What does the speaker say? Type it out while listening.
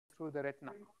through the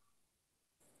retina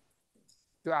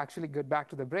to actually get back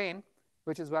to the brain,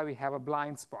 which is why we have a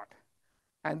blind spot.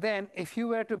 And then if you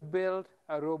were to build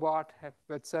a robot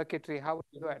with circuitry, how would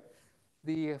you do it?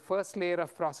 The first layer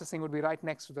of processing would be right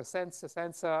next to the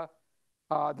sensor.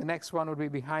 The next one would be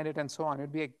behind it, and so on. It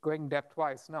would be going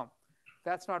depth-wise. No,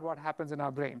 that's not what happens in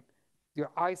our brain.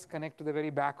 Your eyes connect to the very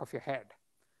back of your head.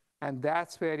 And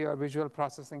that's where your visual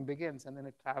processing begins, and then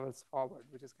it travels forward,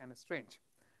 which is kind of strange.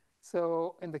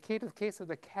 So in the case of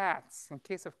the cats,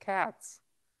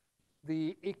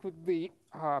 the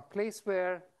place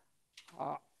where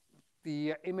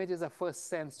the images are first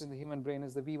sensed in the human brain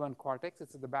is the V1 cortex.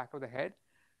 It's at the back of the head.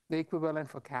 The equivalent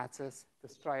for cats is the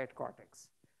striate cortex,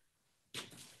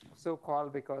 so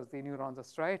called because the neurons are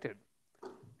striated.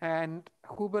 And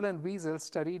Hubel and Wiesel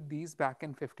studied these back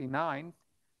in '59.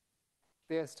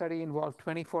 Their study involved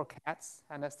 24 cats,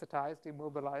 anesthetized,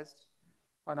 immobilized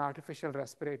on artificial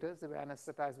respirators. They were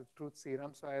anesthetized with truth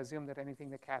serum, so I assume that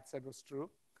anything the cat said was true.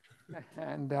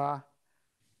 And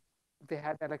they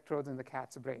had electrodes in the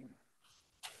cat's brain.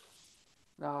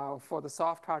 Now, for the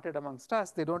soft-hearted amongst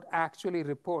us, they don't actually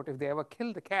report if they ever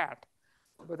killed a cat,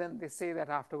 but then they say that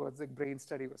afterwards the brain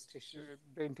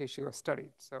tissue was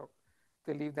studied. So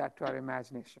they leave that to our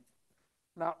imagination.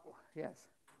 Now, yes?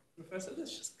 Professor, the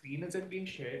screen isn't being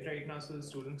shared right now, so the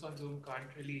students on Zoom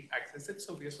can't really access it,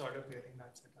 so we're sort of hearing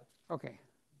that setup. Okay.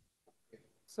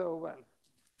 So, well,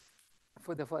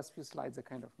 for the first few slides are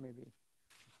kind of maybe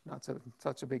not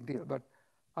such a big deal, but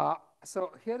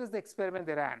so here is the experiment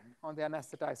they ran on the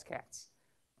anesthetized cats.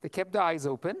 They kept the eyes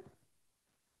open,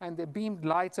 and they beamed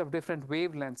lights of different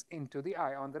wavelengths into the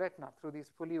eye on the retina through these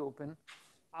fully open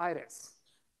iris.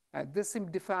 And this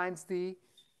defines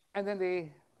and then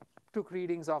they took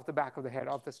readings off the back of the head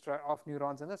of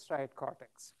neurons in the striate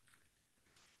cortex.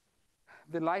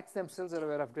 The lights themselves are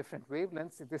aware of different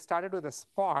wavelengths. They started with a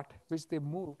spot which they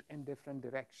moved in different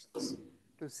directions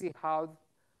to see how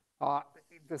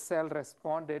the cell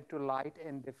responded to light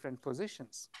in different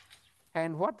positions.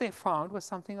 And what they found was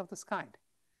something of this kind.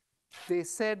 They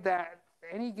said that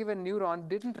any given neuron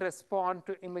didn't respond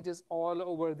to images all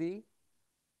over the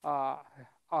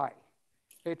eye.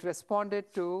 It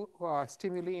responded to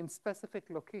stimuli in specific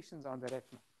locations on the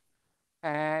retina.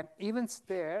 And even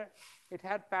there, it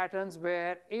had patterns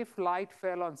where if light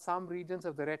fell on some regions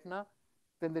of the retina,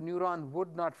 then the neuron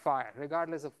would not fire,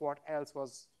 regardless of what else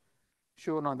was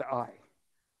shown on the eye.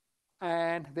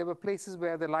 And there were places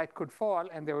where the light could fall,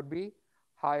 and there would be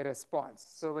high response.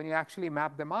 So when you actually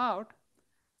map them out,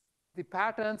 the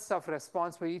patterns of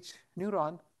response for each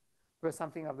neuron were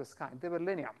something of this kind. They were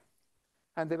linear,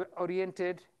 and they were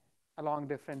oriented along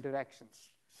different directions.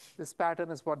 This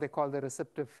pattern is what they call the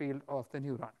receptive field of the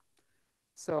neuron.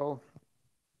 So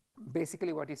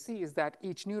basically what you see is that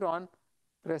each neuron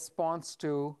responds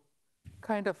to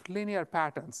kind of linear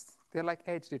patterns. They're like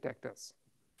edge detectors.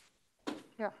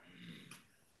 Yeah.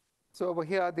 So over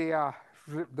here,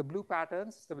 the blue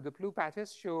patterns, the blue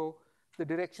patches show the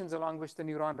directions along which the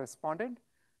neuron responded.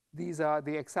 These are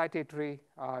the excitatory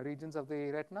regions of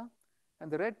the retina. And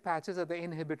the red patches are the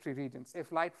inhibitory regions.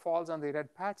 If light falls on the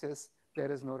red patches,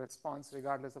 there is no response,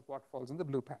 regardless of what falls in the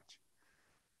blue patch.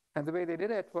 And the way they did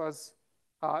it was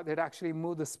they'd actually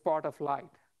move the spot of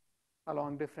light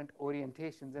along different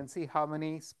orientations and see how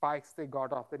many spikes they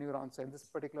got off the neurons. So in this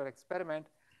particular experiment,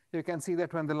 you can see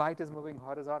that when the light is moving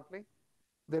horizontally,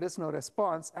 there is no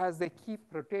response. As they keep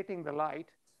rotating the light,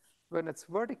 when it's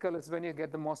vertical is when you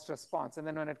get the most response. And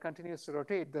then when it continues to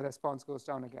rotate, the response goes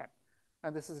down again.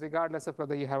 And this is regardless of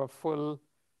whether you have a full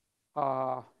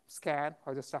scan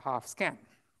or just a half scan.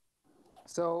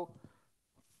 So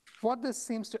what this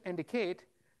seems to indicate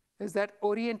is that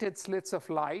oriented slits of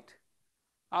light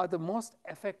are the most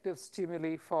effective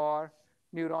stimuli for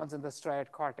neurons in the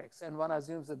striate cortex. And one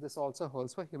assumes that this also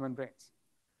holds for human brains.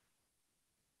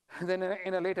 And then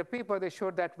in a later paper, they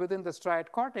showed that within the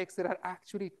striate cortex, there are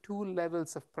actually two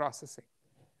levels of processing.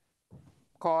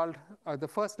 Called the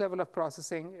first level of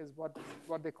processing is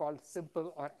what they call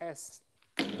simple or S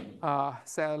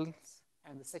cells,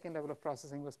 and the second level of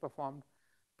processing was performed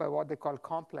by what they call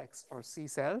complex or C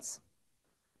cells.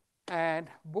 And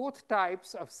both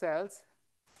types of cells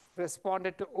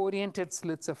responded to oriented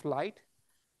slits of light,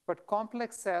 but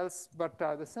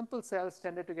the simple cells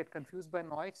tended to get confused by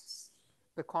noise.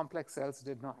 The complex cells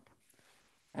did not.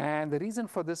 And the reason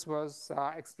for this was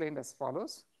explained as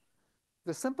follows.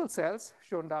 The simple cells,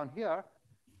 shown down here,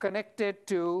 connected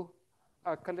to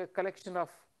a collection of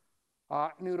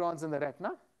neurons in the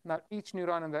retina. Now, each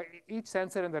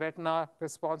sensor in the retina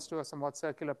responds to a somewhat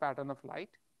circular pattern of light.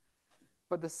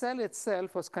 But the cell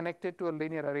itself was connected to a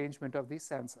linear arrangement of these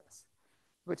sensors.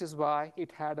 which is why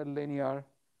it had a linear,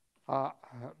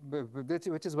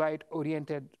 which is why it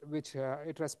oriented,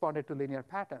 it responded to linear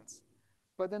patterns.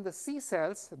 But then the C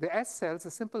cells, the S cells,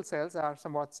 the simple cells are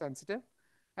somewhat sensitive,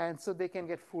 and so they can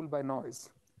get fooled by noise.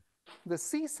 The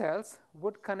C cells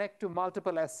would connect to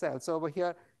multiple S cells. So over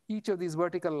here, each of these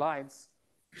vertical lines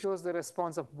shows the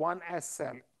response of one S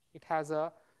cell. It has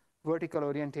a vertical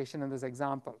orientation in this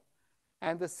example.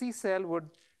 And the C cell would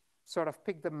sort of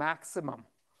pick the maximum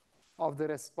of the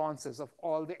responses of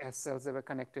all the S cells they were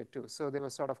connected to. So they were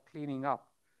sort of cleaning up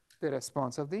the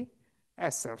response of the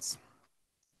S cells.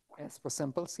 S for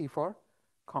simple, C for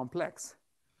complex.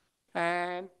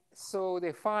 And so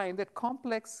they find that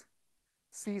complex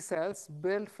C cells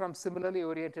build from similarly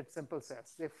oriented simple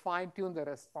cells. They fine-tune the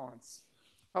response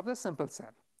of the simple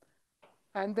cell.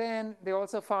 And then they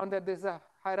also found that there's a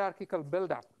hierarchical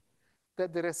buildup,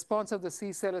 that the response of the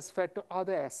C cell is fed to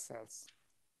other S cells,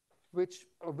 which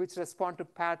respond to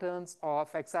patterns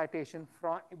of excitation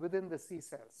from within the C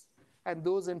cells. And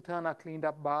those in turn are cleaned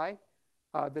up by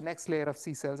the next layer of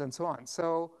C cells and so on.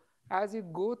 So as you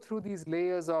go through these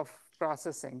layers of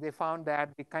processing, they found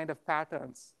that the kind of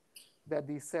patterns that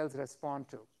these cells respond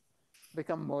to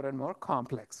become more and more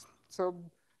complex. So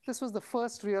this was the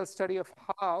first real study of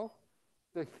how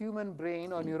the human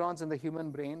brain or neurons in the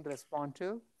human brain respond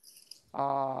to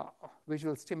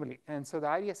visual stimuli. And so the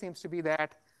idea seems to be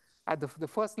that at the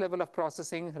first level of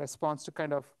processing responds to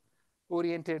kind of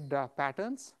oriented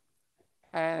patterns.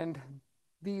 And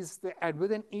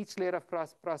within each layer of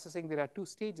processing, there are two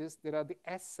stages. There are the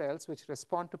S cells, which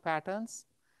respond to patterns,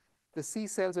 the C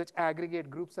cells, which aggregate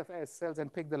groups of S cells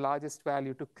and pick the largest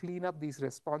value to clean up these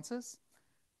responses.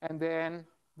 And then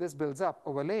this builds up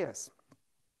over layers.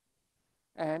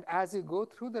 And as you go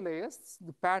through the layers,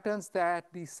 the patterns that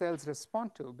these cells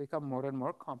respond to become more and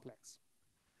more complex.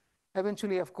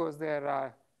 Eventually, of course,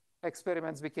 their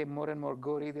experiments became more and more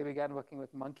gory. They began working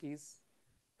with monkeys.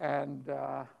 And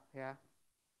yeah.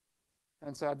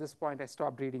 And so at this point, I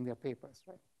stopped reading their papers,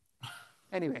 right?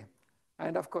 Anyway,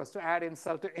 and of course, to add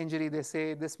insult to injury, they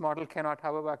say this model cannot,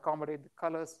 however, accommodate the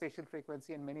color, spatial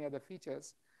frequency, and many other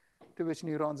features to which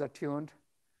neurons are tuned.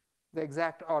 The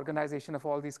exact organization of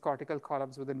all these cortical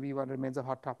columns within V1 remains a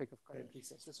hot topic of current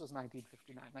research. This was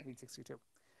 1959, 1962.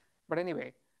 But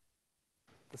anyway,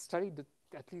 the study,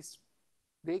 at least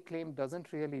they claim,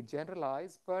 doesn't really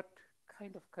generalize, but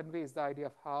kind of conveys the idea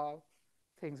of how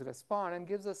things respond and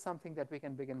gives us something that we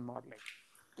can begin modeling.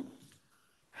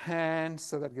 And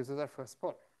so that gives us our first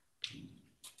poll.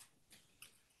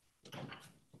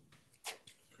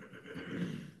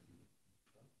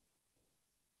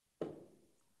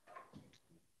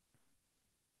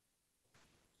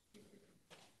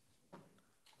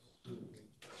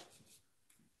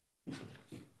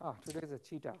 Ah, today's a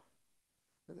cheetah.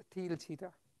 There's a teal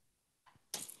cheetah.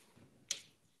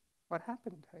 What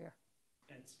happened here?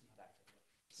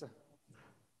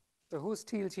 So who's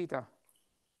teal cheetah?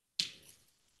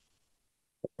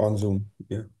 On Zoom,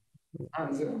 yeah.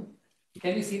 On Zoom.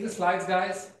 Can you see the slides,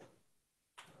 guys?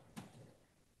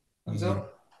 On Zoom?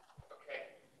 Okay.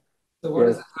 So what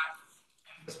is the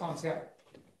response here?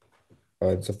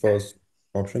 It's the first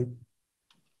option.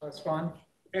 First one,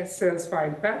 S cells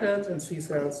find patterns and C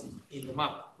cells clean them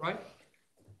up, right?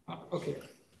 Okay,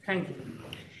 thank you.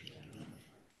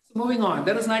 So moving on,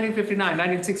 that was 1959,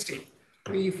 1960.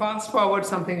 We fast forward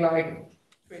something like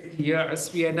 20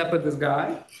 years, we end up with this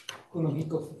guy,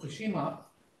 Kunihiko Fukushima,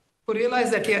 who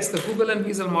realized that yes, the Hubel and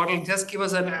Wiesel model just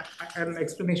gives us an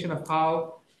explanation of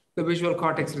how the visual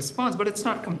cortex responds, but it's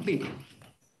not complete.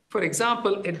 For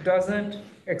example, it doesn't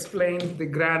explain the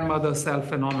grandmother cell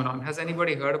phenomenon. Has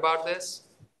anybody heard about this?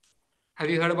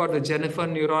 Have you heard about the Jennifer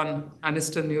neuron,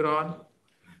 Aniston neuron?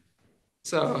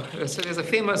 So there was a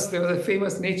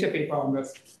famous Nature paper on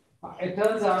this. It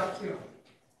turns out,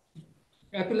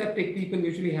 epileptic people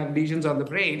usually have lesions on the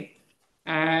brain.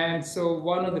 And so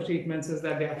one of the treatments is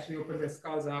that they actually open their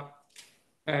skulls up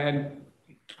and,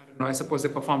 I don't know, I suppose they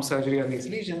perform surgery on these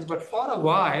lesions. But for a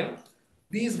while,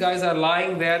 these guys are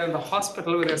lying there in the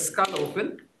hospital with their skull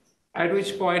open, at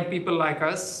which point people like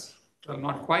us, well,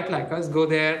 not quite like us, go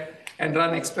there and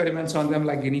run experiments on them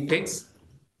like guinea pigs.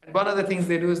 And one of the things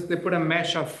they do is they put a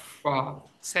mesh of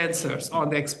sensors on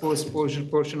the exposed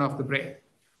portion of the brain.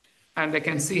 And they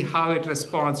can see how it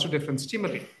responds to different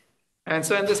stimuli. And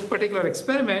so in this particular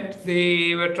experiment,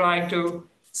 they were trying to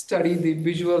study the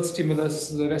visual stimulus,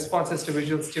 the responses to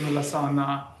visual stimulus on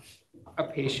a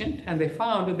patient. And they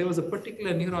found that there was a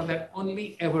particular neuron that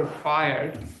only ever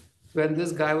fired when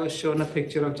this guy was shown a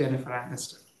picture of Jennifer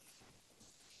Aniston.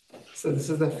 So this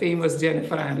is the famous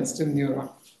Jennifer Aniston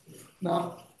neuron.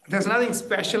 Now, there's nothing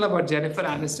special about Jennifer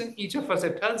Aniston. Each of us,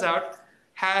 it turns out,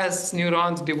 has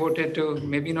neurons devoted to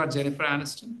maybe not Jennifer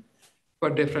Aniston,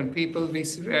 but different people. We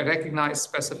recognize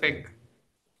specific,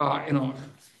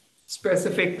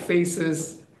 specific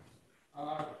faces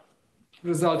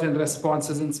result in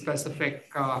responses in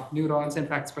specific neurons, in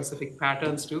fact, specific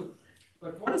patterns too.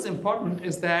 But what is important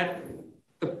is that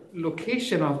the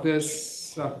location of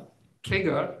this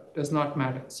trigger does not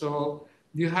matter. So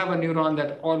you have a neuron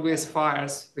that always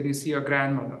fires when you see your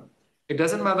grandmother. It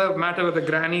doesn't matter whether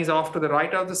granny is off to the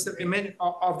right of the image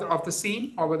of the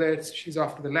scene or whether she's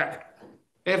off to the left.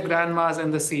 If grandma is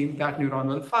in the scene, that neuron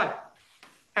will fire.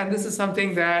 And this is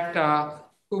something that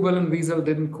Hubel and Wiesel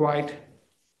didn't quite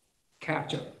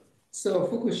capture. So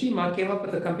Fukushima came up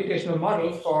with a computational model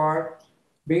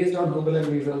based on Hubel and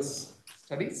Wiesel's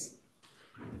studies.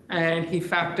 And he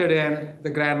factored in the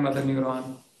grandmother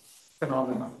neuron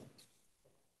phenomenon.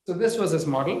 So this was his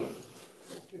model.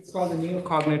 It's called the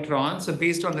neocognitron. So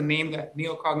based on the name, that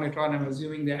neocognitron, I'm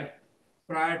assuming that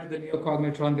prior to the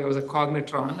neocognitron, there was a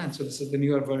cognitron. And so this is the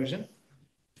newer version.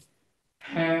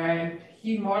 And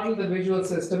he modeled the visual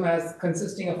system as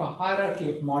consisting of a hierarchy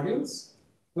of modules.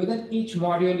 Within each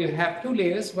module, you have two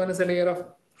layers. One is a layer of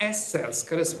S cells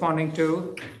corresponding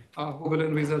to Hubel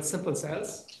and Wiesel simple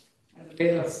cells, and a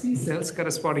layer of C cells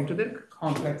corresponding to the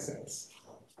complex cells.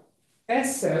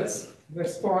 S cells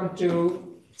respond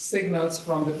to signals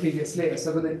from the previous layer.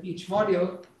 So within each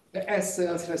module, the S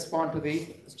cells respond to the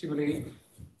stimuli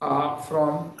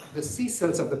from the C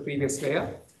cells of the previous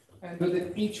layer. And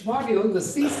within each module, the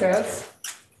C cells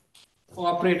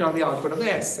operate on the output of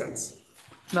the S cells.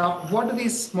 Now, what do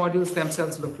these modules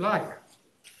themselves look like?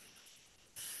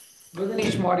 Within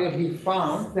each module, he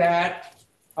found that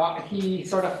he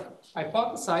sort of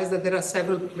hypothesized that there are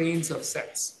several planes of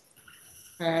cells.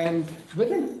 And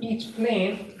within each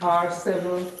plane are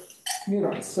several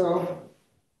neurons. So,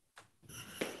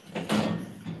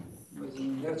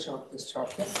 let's chop this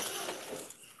chart here.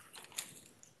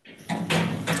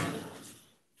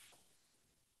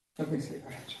 Let me see if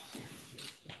I can chop.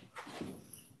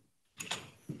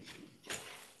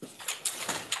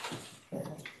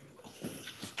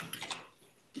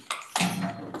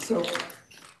 So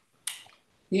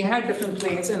he had different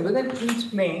planes, and within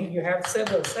each plane, you have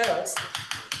several cells.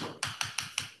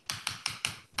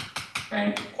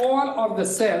 And all of the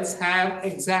cells have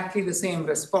exactly the same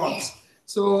response.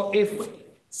 So if,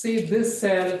 say, this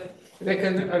cell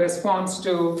responds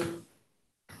to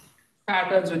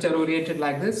patterns which are oriented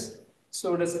like this,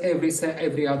 so does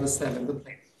every other cell in the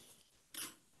plane.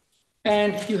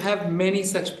 And you have many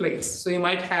such planes. So you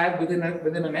might have within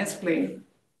an S plane,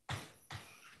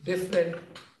 different,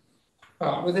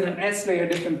 within an S layer,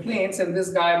 different planes, and this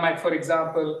guy might, for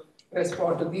example,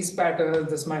 respond to these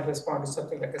patterns. This might respond to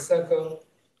something like a circle.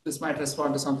 This might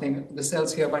respond to something, the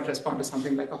cells here might respond to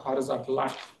something like a horizontal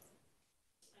line.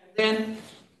 And then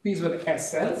these were the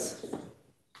S cells.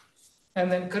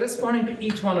 And then corresponding to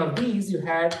each one of these, you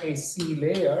had a C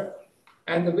layer.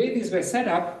 And the way these were set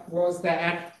up was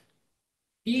that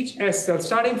each S cell,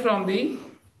 starting from the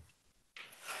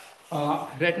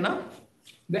retina,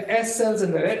 the S cells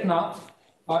in the retina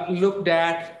looked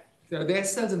at, the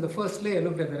S cells in the first layer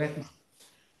looked at the retina.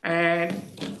 And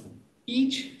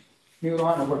each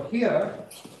neuron over here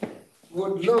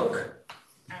would look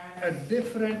at a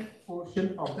different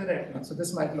portion of the retina. So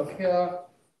this might look here,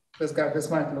 this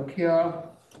might look here,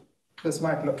 this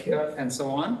might look here, and so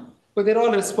on. But they're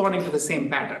all responding to the same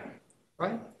pattern,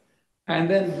 right? And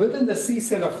then within the C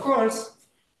cell, of course,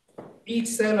 each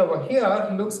cell over here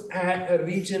looks at a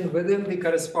region within the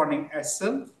corresponding S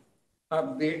cell,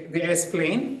 the S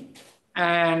plane,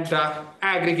 and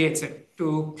aggregates it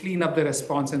to clean up the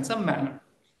response in some manner.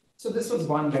 So this was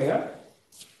one layer.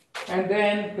 And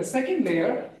then the second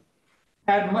layer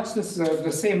had much the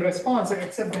same response,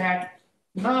 except that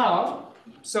now,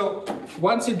 so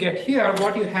once you get here,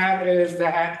 what you have is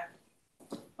that,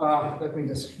 let me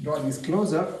just draw these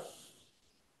closer.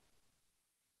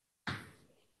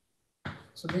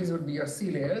 So these would be your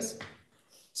C layers.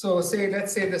 So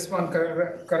let's say this one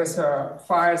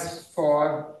fires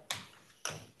for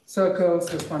circles,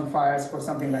 this one fires for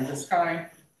something like this kind,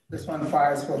 this one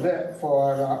fires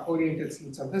for oriented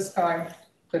slits of this kind,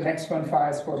 the next one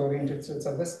fires for oriented slits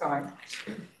of this kind.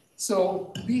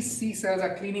 So these C cells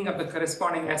are cleaning up the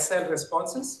corresponding S cell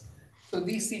responses. So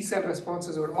these C cell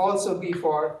responses would also be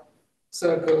for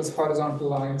circles, horizontal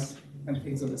lines, and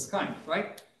things of this kind,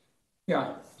 right?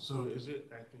 Yeah. So is it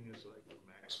acting as like a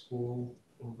max pool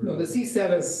over? No, the C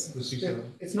cell is, the C cell?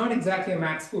 It's not exactly a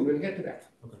max pool, we'll get to that.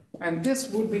 Okay. And this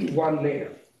would be one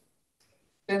layer.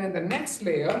 Then in the next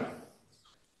layer,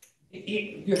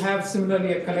 You have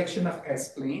similarly a collection of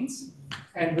S-planes,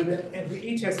 and within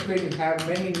each S-plane you have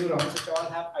many neurons which all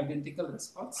have identical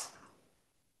response.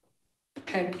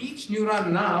 And each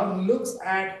neuron now looks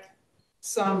at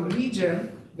some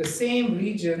region, the same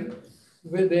region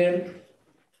within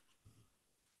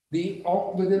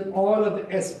all of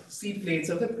the C planes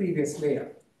of the previous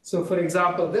layer. So for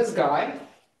example, this guy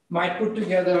might put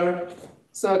together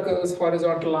circles,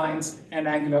 horizontal lines, and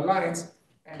angular lines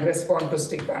and respond to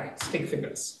stick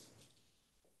figures,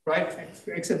 right?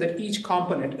 Except that each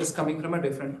component is coming from a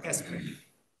different S plane.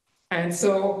 And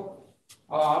so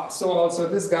also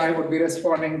this guy would be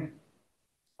responding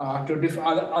to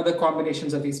other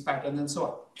combinations of these patterns and so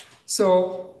on.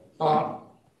 So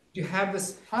you have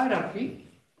this hierarchy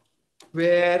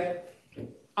where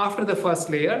after the first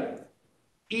layer,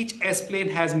 each S layer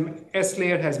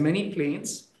has many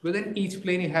planes. Within each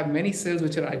plane, you have many cells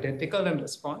which are identical in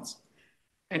response.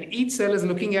 And each cell is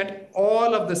looking at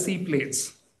all of the C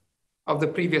planes of the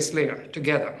previous layer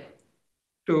together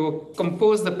to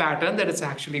compose the pattern that it's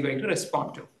actually going to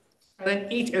respond to. And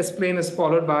then each S plane is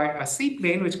followed by a C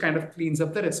plane, which kind of cleans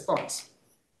up the response.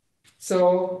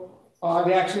 So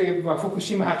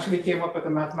Fukushima actually came up with a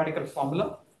mathematical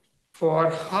formula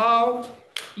for how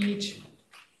each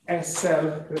S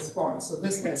cell responds. So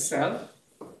this S cell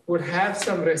would have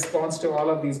some response to all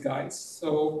of these guys.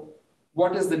 So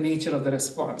what is the nature of the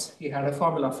response? He had a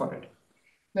formula for it.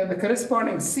 Then the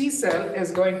corresponding C cell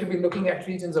is going to be looking at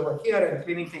regions over here and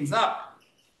cleaning things up.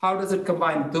 How does it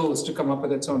combine those to come up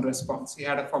with its own response? He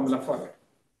had a formula for it.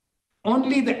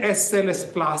 Only the S cell is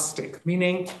plastic,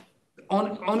 meaning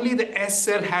only the S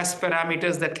cell has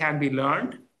parameters that can be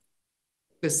learned.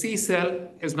 The C cell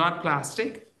is not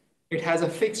plastic. It has a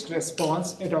fixed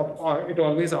response. It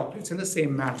always operates in the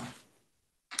same manner.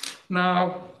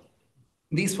 Now,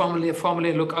 these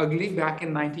formulae look ugly. Back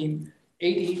in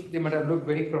 1980, they might have looked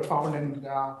very profound and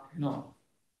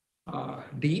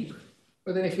deep.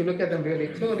 But then if you look at them really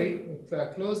closely,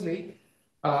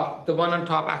 the one on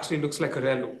top actually looks like a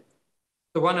ReLU.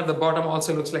 The one at the bottom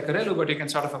also looks like a ReLU, but you can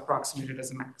sort of approximate it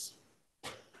as a max.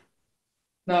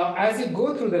 Now, as you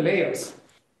go through the layers,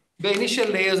 the initial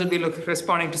layers would be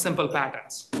responding to simple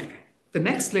patterns. The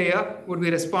next layer would be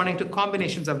responding to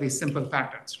combinations of these simple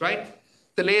patterns, right?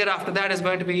 The layer after that is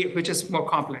going to be, which is more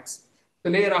complex. The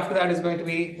layer after that is going to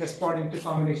be responding to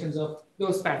combinations of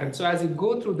those patterns. So as you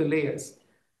go through the layers,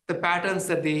 the patterns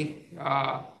that the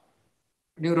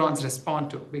neurons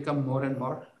respond to become more and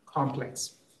more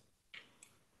complex.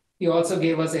 He also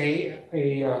gave us a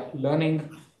learning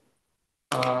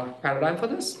paradigm for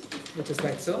this, which is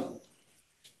like so.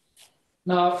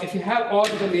 Now, if you have all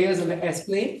the layers in the S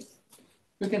plane,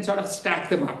 you can sort of stack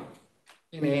them up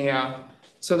in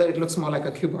so that it looks more like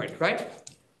a cuboid, right?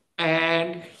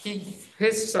 And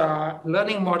his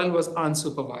learning model was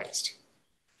unsupervised,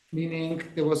 meaning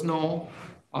there was no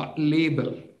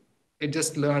label. It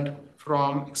just learned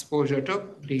from exposure to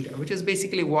data, which is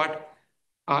basically what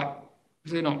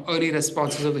early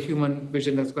responses of the human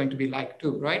vision is going to be like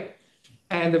too, right?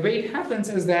 And the way it happens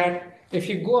is that if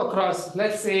you go across,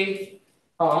 let's say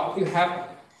you have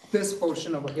this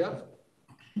portion over here.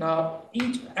 Now,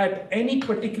 at any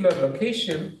particular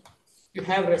location, you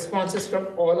have responses from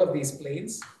all of these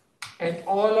planes, and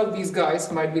all of these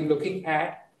guys might be looking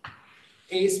at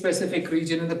a specific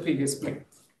region in the previous plane.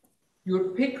 You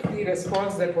would pick the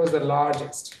response that was the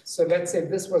largest. So let's say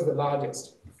this was the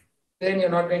largest. Then you're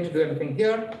not going to do anything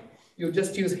here. You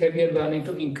just use heavier learning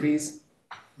to increase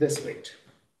this weight.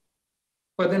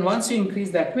 But then once you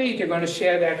increase that weight, you're going to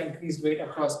share that increased weight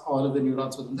across all of the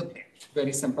neurons within the plane.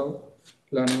 Very simple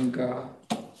learning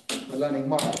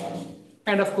model.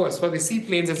 And of course, for the C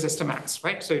planes, it's just a max,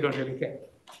 right? So you don't really care.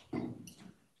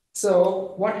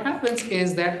 So what happens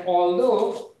is that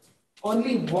although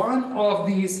only one of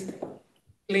these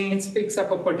planes picks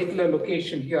up a particular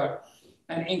location here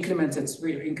and increments its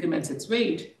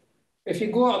weight, if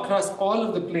you go across all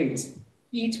of the planes,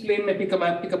 each plane may pick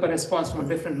up a response from a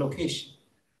different location.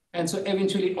 And so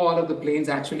eventually all of the planes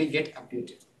actually get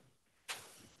updated.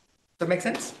 Does that make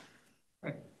sense?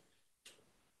 Right.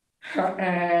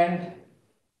 And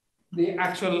the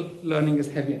actual learning is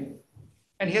heavier.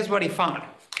 And here's what he found.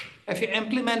 If you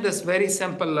implement this very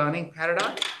simple learning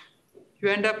paradigm, you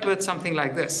end up with something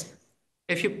like this.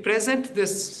 If you present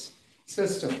this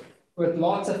system with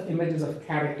lots of images of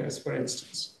characters, for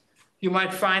instance, you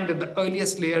might find that the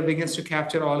earliest layer begins to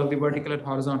capture all of the vertical and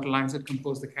horizontal lines that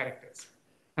compose the characters.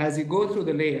 As you go through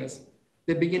the layers,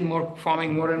 they begin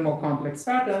forming more and more complex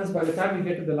patterns. By the time you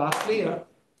get to the last layer,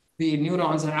 the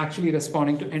neurons are actually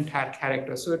responding to entire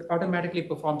characters. So it automatically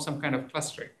performs some kind of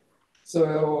clustering.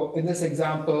 So in this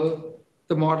example,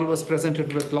 the model was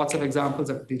presented with lots of examples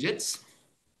of digits.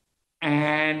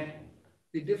 And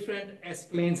the different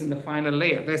S-planes in the final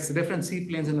layer, there's different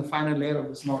C-planes in the final layer of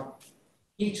this model.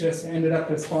 Each ended up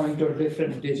responding to a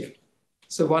different digit.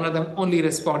 So one of them only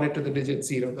responded to the digit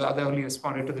 0, the other only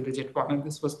responded to the digit 1. And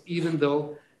this was even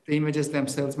though the images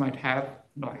themselves might have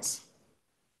noise.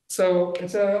 So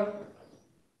it's a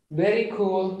very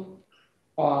cool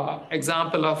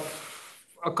example of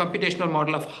a computational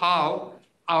model of how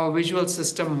our visual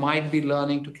system might be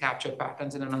learning to capture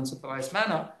patterns in an unsupervised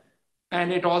manner.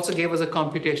 And it also gave us a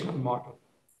computational model.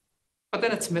 But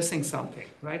then it's missing something,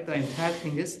 right? The entire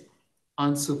thing is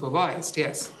unsupervised,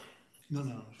 yes.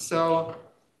 No. So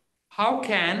how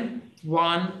can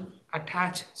one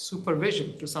attach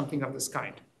supervision to something of this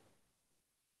kind?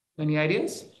 Any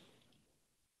ideas?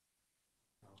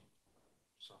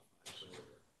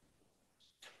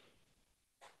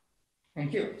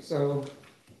 Thank you. So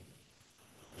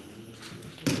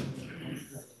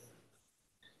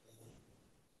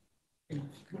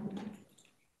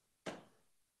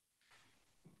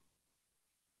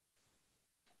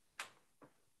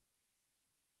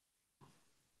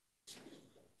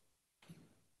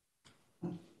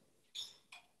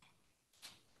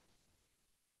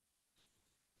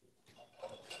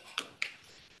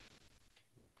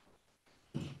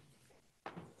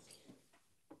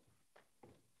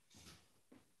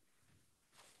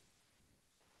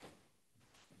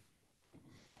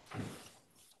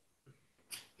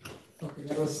okay,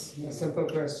 that was a simple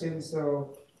question.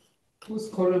 So who's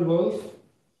Coral Wolf?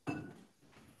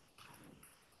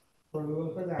 Coral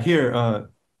Wolf is actually Here,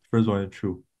 first one is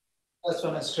true. First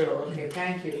one is true. Okay,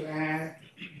 thank you. And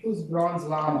who's Bronze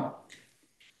Llama?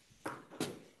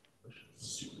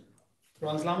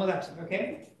 Bronze Llama, that's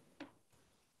okay.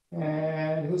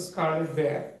 And who's Scarlet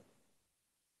Bear?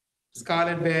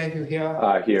 Scarlet Bear, you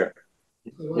hear?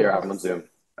 Here, I'm on Zoom.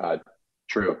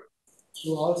 True.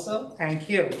 You also? Thank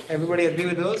you. Everybody agree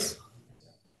with those?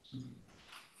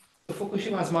 The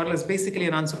Fukushima's model is basically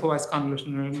an unsupervised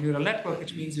convolutional neural network,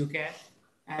 which means you can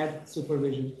add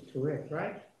supervision to it,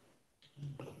 right?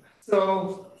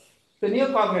 So the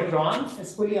neocognitron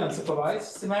is fully unsupervised.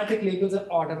 Semantic labels are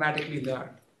automatically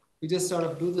learned. We just sort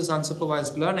of do this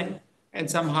unsupervised learning,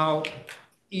 and somehow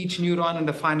each neuron in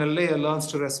the final layer learns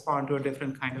to respond to a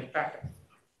different kind of pattern.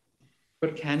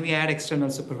 But can we add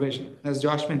external supervision? As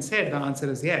Joshman said, the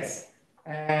answer is yes.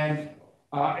 And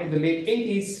in the late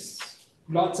 80s,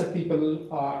 lots of people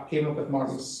came up with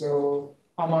models. So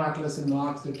Homo Atlas and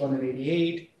Marx did one in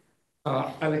 88.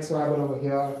 Alex Weber over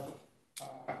here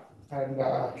and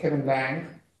Kevin Lang.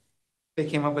 They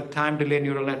came up with time delay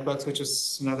neural networks, which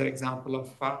is another example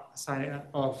of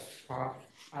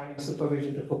adding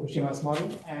supervision to Fukushima's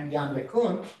model. And Jan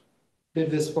LeCun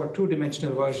did this for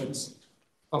two-dimensional versions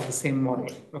of the same model.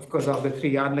 Of course, of the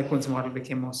three, Jan LeCun's model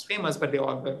became most famous, but they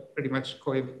all were pretty much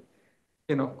coeval.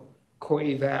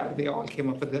 They all came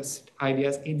up with these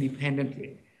ideas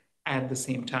independently at the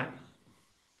same time.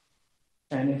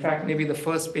 And in fact, maybe the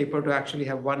first paper to actually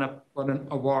have won an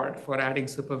award for adding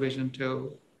supervision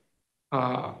to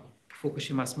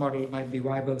Fukushima's model might be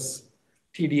Weibel's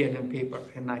TDNM paper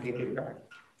in 1985.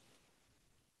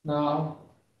 Now,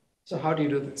 so how do you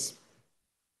do this?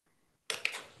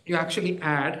 You actually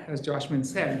add, as Joshman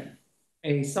said,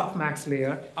 a softmax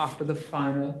layer after the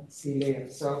final C layer.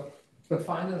 So the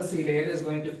final C layer is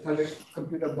going to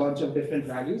compute a bunch of different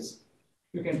values.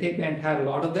 You can take the entire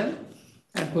lot of them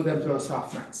and put them through a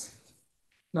softmax.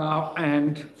 Now,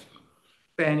 and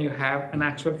then you have an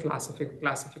actual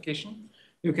classification.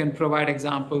 You can provide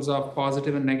examples of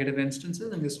positive and negative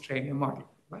instances and just train your model,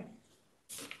 right?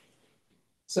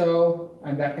 So,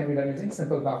 and that can be done using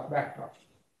simple backprop.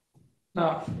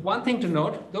 Now, one thing to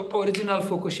note, the original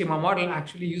Fukushima model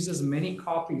actually uses many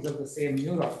copies of the same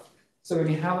neuron. So when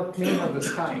you have a plane of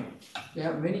this kind, you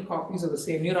have many copies of the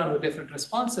same neuron with different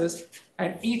responses,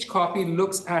 and each copy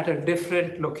looks at a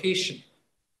different location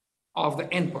of the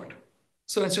input.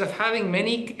 So instead of having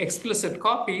many explicit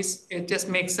copies, it just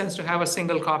makes sense to have a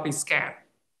single copy scan,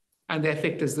 and the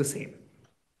effect is the same.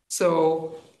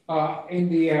 So in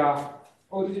the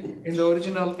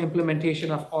original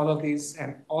implementation of all of these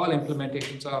and all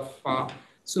implementations of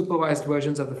supervised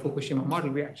versions of the Fukushima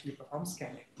model, we actually perform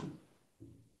scanning.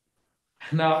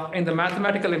 Now, in the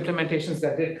mathematical implementations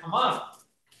that did come up,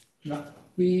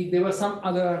 there were some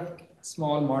other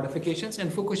small modifications. In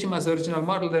Fukushima's original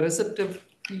model, the receptive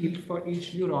field for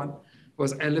each neuron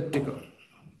was elliptical,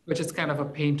 which is kind of a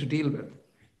pain to deal with.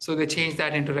 So they changed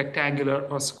that into rectangular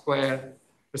or square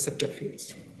receptive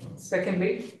fields.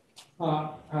 Secondly,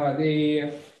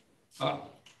 they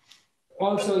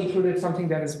also included something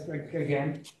that is,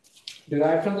 again,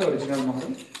 derived from the original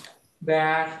model,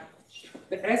 that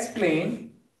the S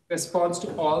plane responds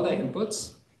to all the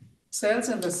inputs. Cells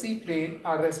in the C plane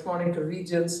are responding to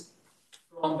regions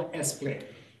from the S plane,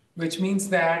 which means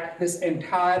that this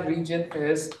entire region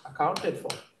is accounted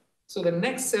for. So the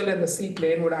next cell in the C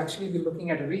plane would actually be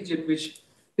looking at a region which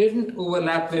didn't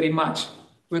overlap very much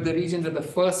with the region that the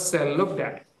first cell looked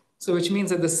at. So which means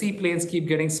that the C planes keep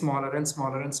getting smaller and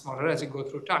smaller and smaller as you go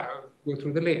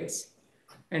through the layers.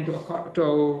 And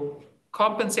to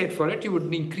compensate for it, you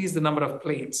would increase the number of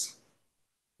planes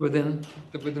within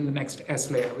the next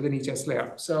S layer, within each S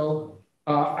layer. So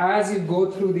as you go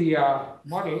through the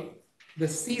model, the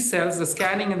C cells, the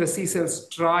scanning in the C cells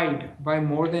tried by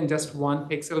more than just one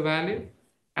pixel value,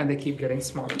 and they keep getting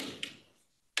smaller.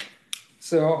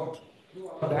 So do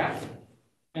all that,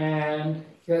 and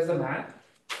here's the math.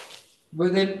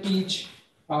 Within each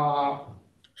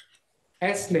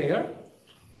S layer,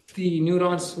 the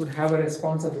neurons would have a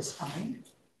response of this kind.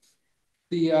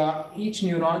 Each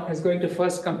neuron is going to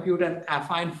first compute an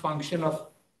affine function of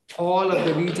all of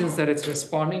the regions that it's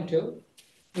responding to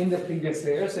in the previous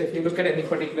layer. So if you look at any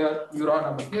particular neuron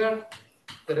over here,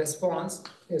 the response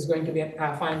is going to be an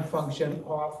affine function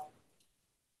of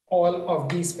all of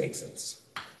these pixels,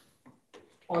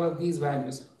 all of these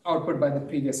values output by the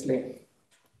previous layer.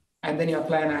 And then you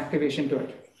apply an activation to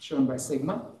it, shown by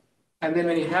sigma. And then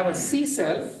when you have a C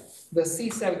cell, the C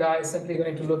cell guy is simply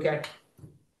going to look at,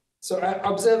 so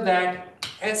observe that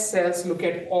S cells look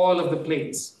at all of the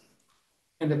planes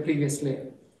in the previous layer.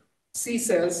 C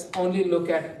cells only look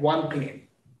at one plane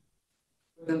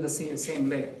within the same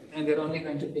layer, and they're only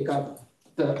going to pick up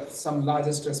some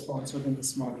largest response within the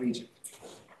small region.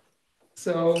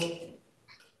 So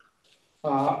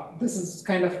this is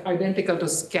kind of identical to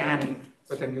scanning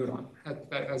with a neuron,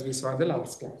 as we saw in the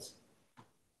last class.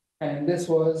 And this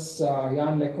was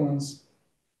Jan LeCun's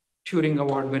Turing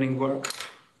Award-winning work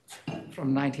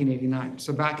from 1989.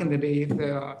 So back in the day,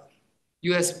 the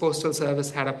US Postal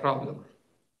Service had a problem.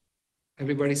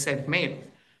 Everybody sent mail,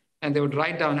 and they would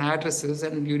write down addresses,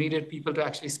 and you needed people to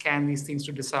actually scan these things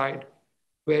to decide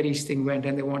where each thing went,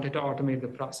 and they wanted to automate the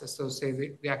process. So say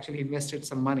they actually invested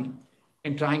some money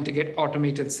in trying to get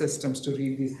automated systems to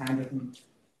read these handwritten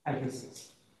addresses.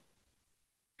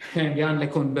 And Jan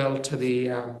LeCun built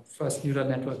the first neural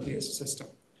network-based system.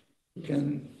 I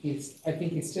think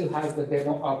he still has the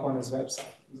demo up on his website.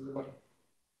 He's about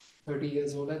 30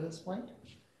 years old at this point.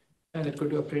 And it could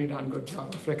do a pretty darn good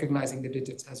job of recognizing the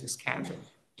digits as you scan them.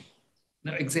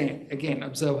 Now, again,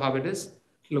 observe how it is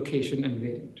location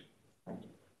invariant.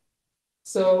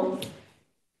 So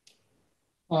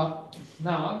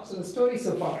now, so the story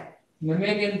so far.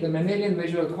 The mammalian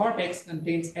visual cortex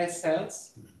contains S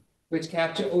cells, which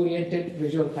capture oriented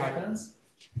visual patterns,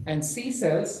 and C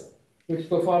cells, which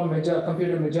perform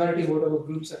computer majority mode over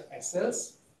groups of S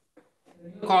cells.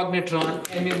 The cognitron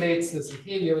emulates this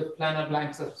behavior with planar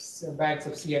bags of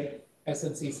S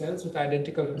and C cells with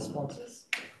identical responses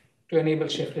to enable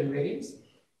shift invariance.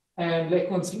 And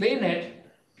LeCun's LayNet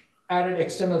added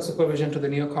external supervision to the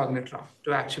neocognitron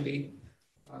to actually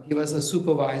give us a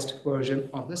supervised version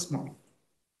of this model.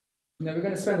 Now we're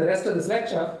going to spend the rest of this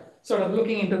lecture sort of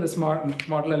looking into this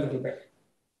model a little bit.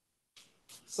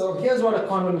 So here's what a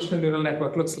convolutional neural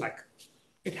network looks like.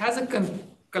 It has a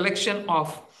collection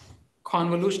of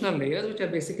convolutional layers, which are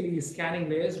basically these scanning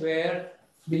layers where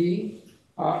which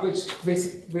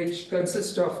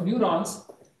consist of neurons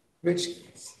which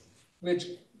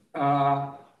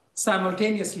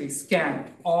simultaneously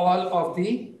scan all of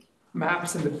the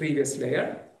maps in the previous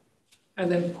layer,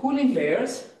 and then pooling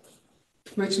layers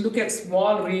which look at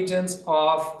small regions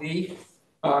of the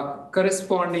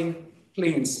corresponding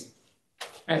planes,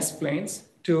 S planes,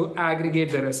 to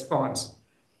aggregate the response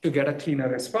to get a cleaner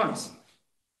response.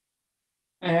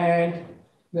 And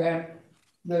then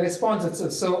the response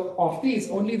itself. So of these,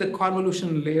 only the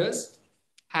convolution layers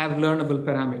have learnable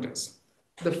parameters.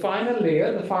 The final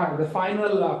layer, the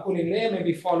final pooling layer may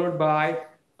be followed by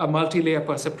a multi-layer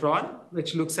perceptron,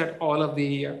 which looks at all of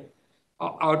the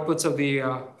outputs of the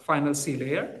final C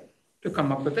layer to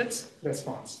come up with its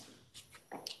response.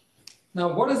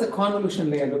 Now, what does the convolution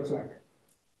layer look like?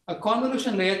 A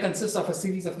convolution layer consists of a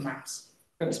series of maps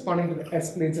corresponding to the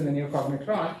S planes in the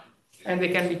neocognitron, and they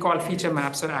can be called feature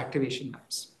maps or activation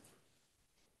maps.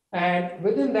 And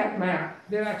within that map,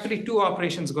 there are actually two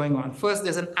operations going on. First,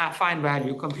 there's an affine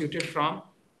value computed from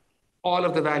all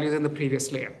of the values in the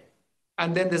previous layer.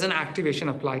 And then there's an activation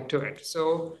applied to it.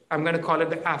 So I'm going to call it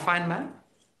the affine map.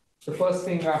 The first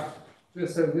thing,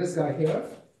 this guy here,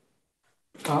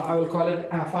 I will call it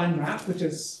affine map, which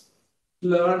is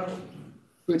learned,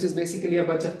 which is basically a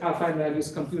bunch of affine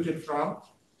values computed from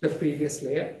the previous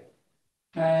layer.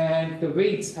 And the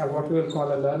weights have what we will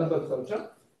call a learnable filter.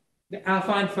 The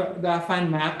affine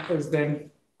map is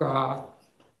then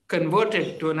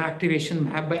converted to an activation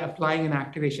map by applying an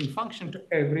activation function to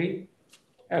every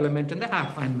element in the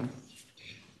affine map.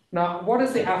 Now, what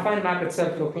does the affine map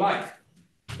itself look like?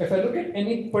 If I look at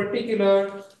any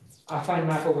particular affine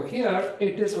map over here,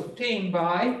 it is obtained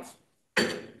by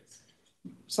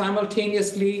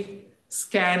simultaneously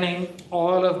scanning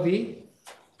all of the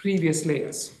previous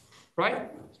layers, right?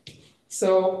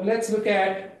 So let's look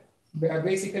at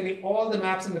basically all the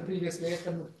maps in the previous layer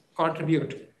can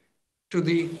contribute to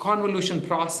the convolution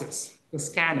process, the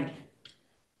scanning,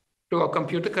 to a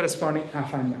computer corresponding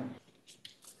affine map.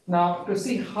 Now, to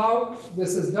see how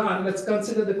this is done, let's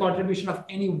consider the contribution of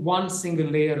any one single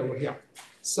layer over here.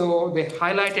 So the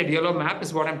highlighted yellow map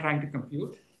is what I'm trying to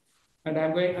compute. And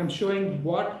I'm showing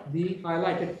what the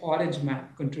highlighted orange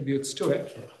map contributes to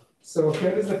it. So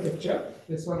here is the picture.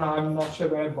 This one, I'm not sure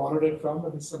where I borrowed it from,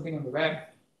 but it's something on the web.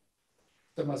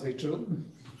 That must be true.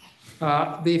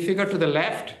 The figure to the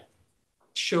left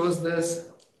shows this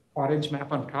orange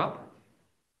map on top.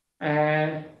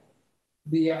 And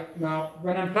now,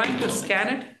 when I'm trying to scan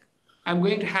it, I'm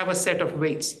going to have a set of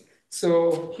weights.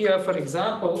 So here, for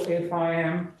example, if I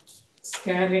am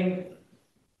scanning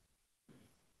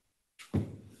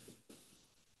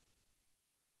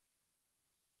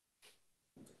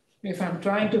if I'm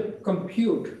trying to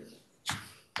compute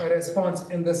a response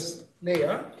in this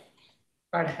layer,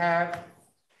 I'd have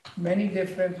many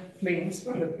different planes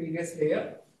from the previous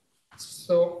layer.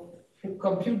 So to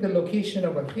compute the location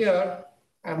over here,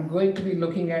 I'm going to be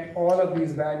looking at all of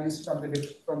these values from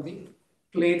the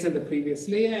planes in the previous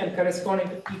layer, and corresponding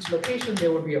to each location,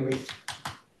 there would be a weight.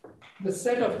 The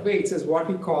set of weights is what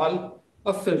we call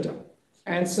a filter.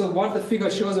 And so what the figure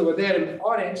shows over there in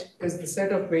orange is the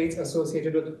set of weights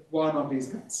associated with one of these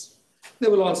guys.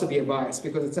 There will also be a bias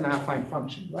because it's an affine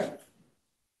function, right?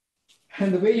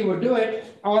 And the way you would do it,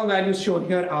 all values shown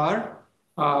here are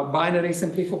binary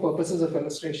simply for purposes of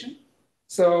illustration.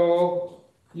 So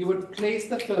you would place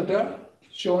the filter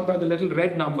shown by the little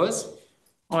red numbers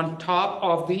on top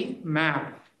of the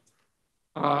map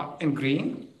in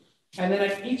green. And then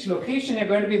at each location, you're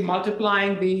going to be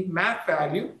multiplying the map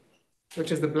value,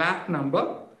 which is the black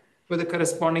number, with the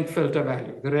corresponding filter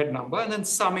value, the red number, and then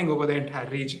summing over the entire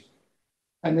region.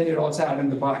 And then you'd also add in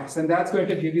the bias. And that's going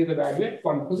to give you the value at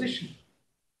one position.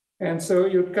 And so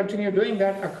you'd continue doing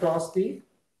that across the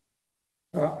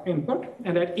input.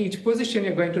 And at each position,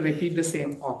 you're going to repeat the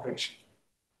same operation.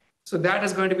 So that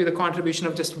is going to be the contribution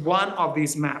of just one of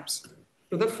these maps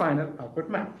to the final output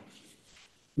map.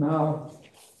 Now,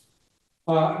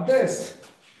 this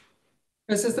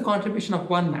is the contribution of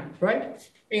one map, right?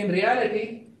 In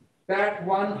reality, that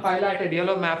one highlighted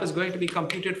yellow map is going to be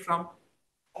computed from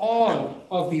all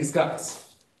of these guys,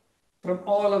 from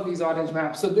all of these orange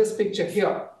maps. So this picture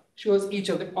here shows each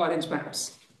of the orange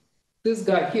maps. This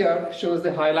guy here shows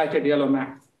the highlighted yellow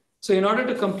map. So in order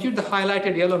to compute the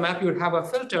highlighted yellow map, you would have a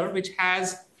filter which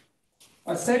has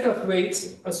a set of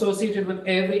weights associated with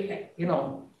every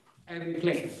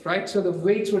plane, right? So the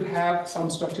weights would have some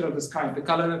structure of this kind.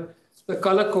 The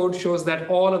color code shows that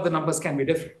all of the numbers can be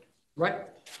different, right?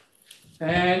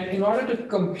 And in order to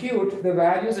compute the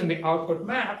values in the output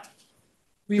map,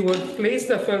 we would place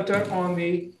the filter on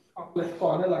the top left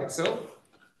corner like so,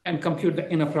 and compute the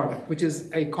inner product, which is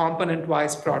a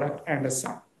component-wise product and a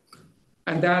sum.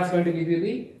 And that's going to give you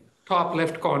the top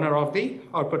left corner of the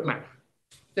output map.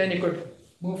 Then you could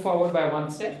move forward by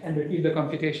one step and repeat the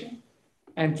computation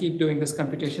and keep doing this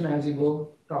computation as you go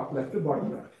top left to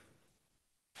bottom left.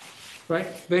 Right?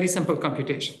 Very simple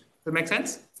computation. Does that make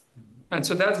sense? And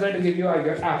so that's going to give you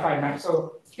your affine map.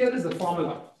 So here is the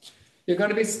formula. You're going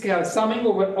to be summing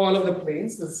over all of the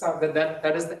planes.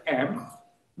 That is the M.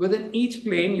 Within each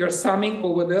plane, you're summing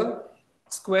over the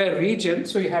square region.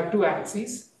 So you have two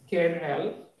axes, K and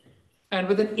L. And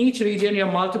within each region,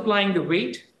 you're multiplying the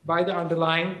weight by the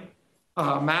underlying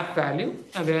map value.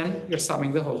 And then you're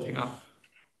summing the whole thing up.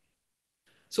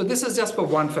 So this is just for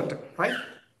one filter, right?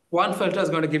 One filter is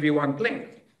going to give you one plane.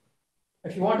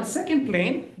 If you want a second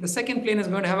plane, the second plane is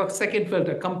going to have a second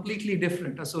filter, completely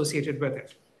different associated with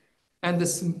it. And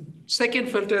this second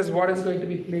filter is what is going to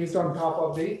be placed on top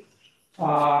of the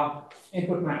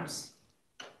input maps.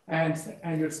 And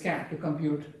you'll scan to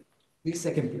compute the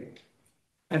second plane.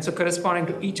 And so corresponding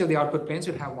to each of the output planes,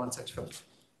 you'll have one such filter.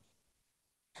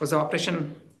 Was the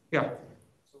operation, yeah?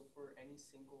 So for any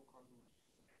single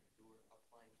convolution, you are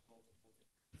applying multiple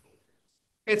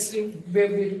filters.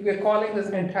 We're calling this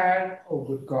entire, oh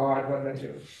good God, what did I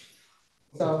do?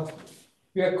 So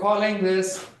we are calling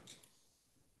this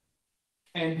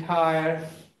entire,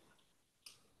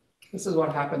 this is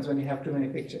what happens when you have too many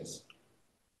pictures.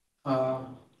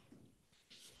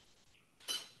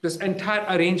 This entire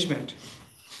arrangement.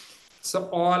 So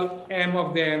all m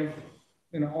of them,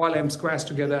 all m squares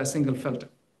together, a single filter,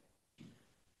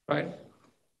 right?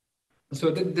 So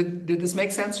did this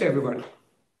make sense to everybody?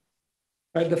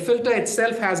 Right, the filter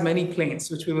itself has many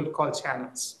planes, which we will call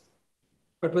channels.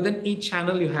 But within each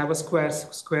channel, you have a square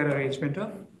arrangement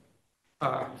of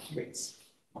weights.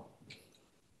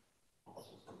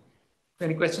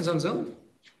 Any questions on Zoom?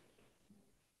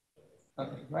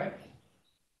 Okay, right?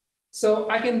 So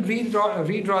I can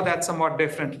redraw that somewhat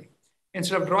differently.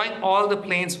 Instead of drawing all the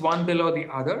planes one below the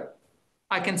other,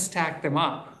 I can stack them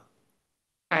up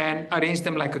and arrange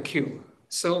them like a cube.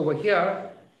 So over here,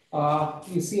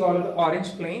 you see all of the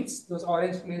orange planes. Those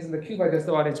orange planes in the cube are just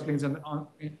the orange planes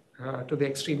to the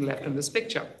extreme left in this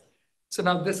picture. So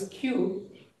now this cube,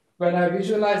 when I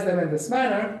visualize them in this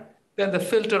manner, then the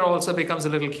filter also becomes a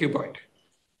little cuboid.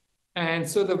 And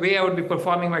so the way I would be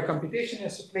performing my computation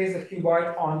is to place the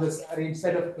cuboid on this arranged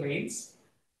set of planes.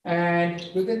 And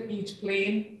within each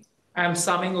plane, I'm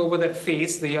summing over that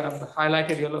face, the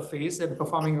highlighted yellow face, and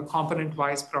performing a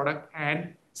component-wise product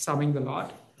and summing the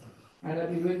lot. And I'll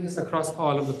be doing this across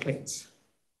all of the planes.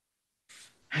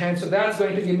 And so that's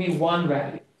going to give me one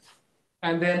value.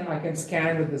 And then I can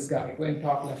scan with this guy, going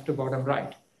top left to bottom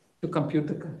right, to compute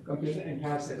the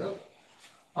entire set of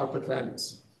output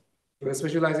values. Does this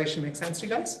visualization make sense to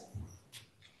you guys?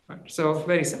 Right. So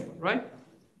very simple, right?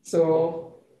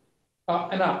 So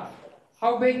now,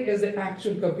 how big is the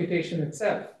actual computation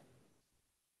itself?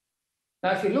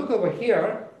 Now, if you look over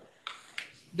here,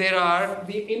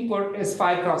 the input is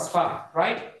 5 cross 5,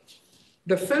 right?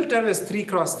 The filter is 3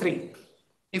 cross 3.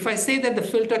 If I say that the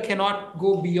filter cannot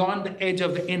go beyond the edge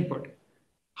of the input,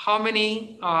 how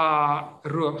many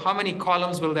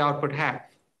columns will the output have?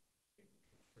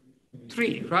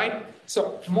 3, right?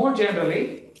 So more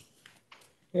generally,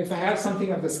 if I have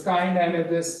something of this kind, and if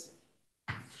this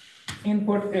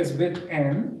input is bit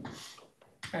n,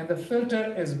 and the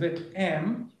filter is bit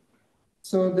m,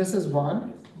 so this is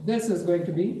 1, this is going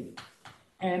to be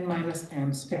n minus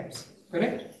m steps,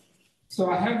 correct? So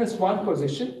I have this one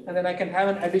position, and then I can have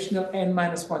an additional n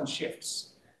minus 1 shifts.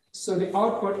 So the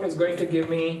output is going to give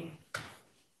me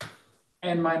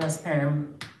n minus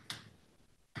m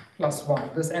plus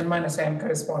 1. This n minus m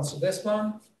corresponds to this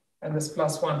one, and this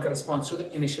plus 1 corresponds to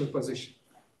the initial position.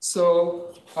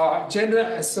 So,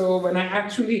 so when I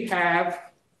actually have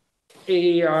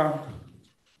a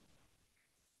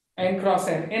n cross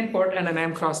n input and an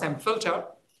m cross m filter,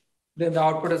 then the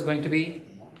output is going to be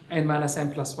n minus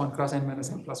m plus 1 cross n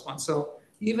minus m plus 1. So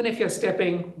even if you're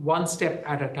stepping one step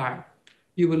at a time,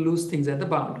 you will lose things at the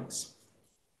boundaries.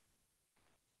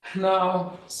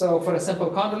 Now, so for a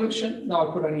simple convolution, the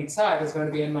output on each side is going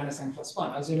to be n minus m plus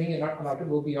 1, assuming you're not allowed to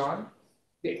go beyond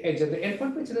the edge of the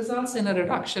input, which results in a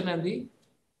reduction in the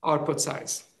output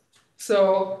size.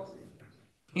 So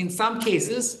in some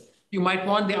cases, you might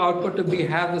want the output to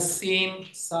have the same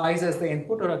size as the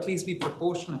input, or at least be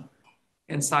proportional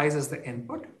in size as the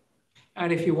input.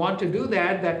 And if you want to do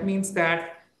that, that means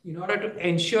that in order to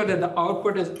ensure that the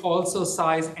output is also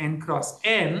size n cross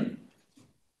n,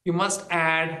 you must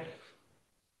add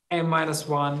m minus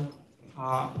 1,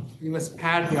 you must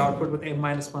pad the output with m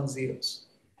minus 1 zeros.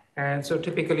 And so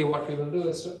typically what we will do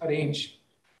is to arrange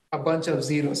a bunch of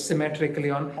zeros symmetrically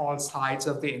on all sides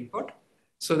of the input,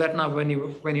 so that now when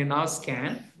you now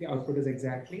scan, the output is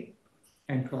exactly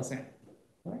n cross n.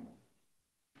 Right?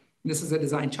 This is a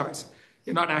design choice.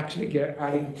 You're not actually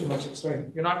adding too much extra.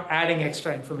 You're not adding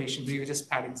extra information, but you're just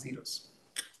adding zeros.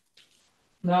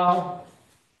 Now,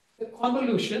 the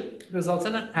convolution results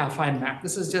in an affine map.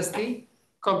 This is just the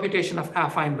computation of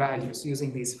affine values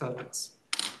using these filters.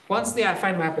 Once the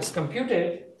affine map is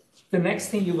computed, the next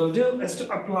thing you will do is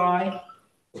to apply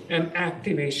an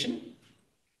activation.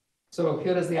 So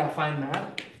here is the affine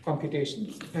map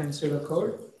computation and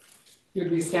pseudocode. You'll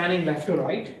be scanning left to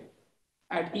right.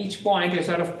 At each point, you're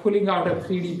sort of pulling out a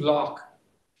 3D block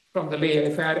from the layer.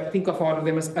 If I think of all of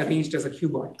them as arranged as a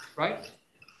cuboid, right?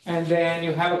 And then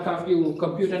you have you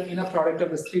compute an inner product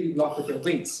of this 3D block with your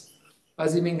weights,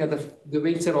 assuming that the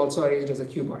weights are also arranged as a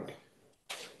cuboid.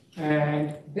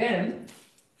 And then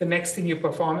the next thing you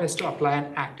perform is to apply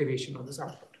an activation of this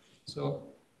output. So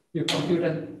you compute,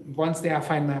 and once the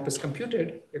affine map is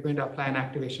computed, you're going to apply an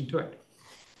activation to it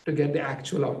to get the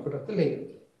actual output of the layer.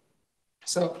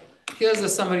 So here's the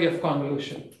summary of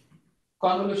convolution.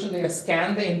 Convolution, they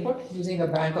scan the input using a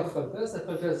bank of filters. The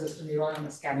filter is just a neuron in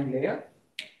a scanning layer.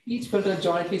 Each filter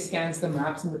jointly scans the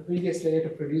maps in the previous layer to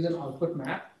produce an output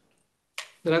map.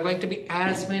 There are going to be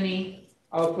as many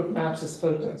output maps as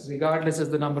filters, regardless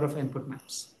of the number of input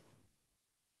maps.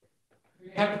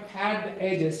 We have to pad the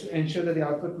edges to ensure that the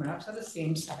output maps are the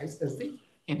same size as the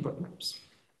input maps.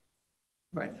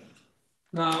 Right?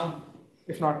 Now,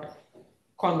 if not,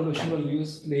 convolution will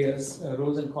use layers,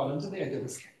 rows and columns at the edge of the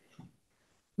scan.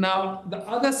 Now, the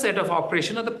other set of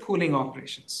operations are the pooling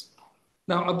operations.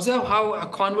 Now, observe how a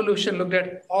convolution looked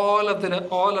at all of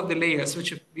the layers,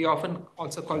 which we often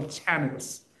also call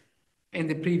channels in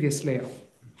the previous layer.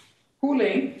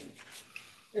 Pooling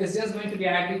is just going to be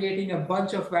aggregating a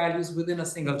bunch of values within a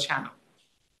single channel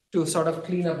to sort of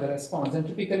clean up the response. And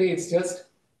typically, it's just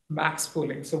max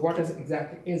pooling. So what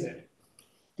exactly is it?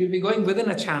 You'll be going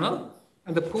within a channel,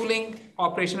 and the pooling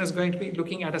operation is going to be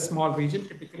looking at a small region,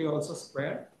 typically also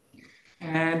square.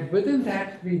 And within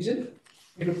that region,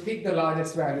 it will pick the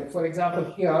largest value. For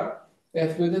example, here,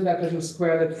 if within that little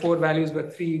square that 4 values were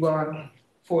 3, 1,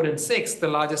 4, and 6, the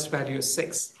largest value is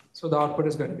 6. So the output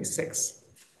is going to be 6.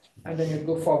 And then you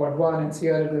go forward 1, and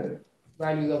here the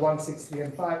values are 1, 6, 3,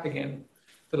 and 5. Again,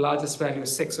 the largest value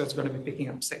is 6, so it's going to be picking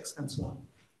up 6, and so on.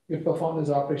 You perform this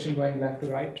operation going left to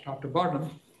right, top to bottom,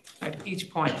 at each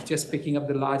point, just picking up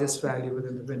the largest value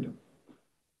within the window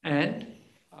and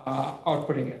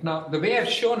outputting it. Now, the way I've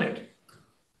shown it,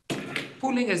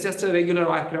 pooling is just a regular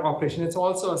operation. It's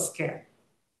also a scan,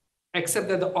 except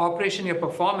that the operation you're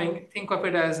performing, think of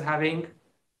it as having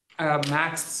a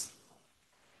max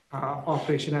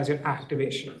operation as your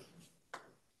activation.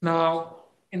 Now,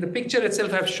 in the picture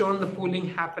itself, I've shown the pooling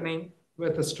happening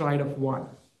with a stride of 1.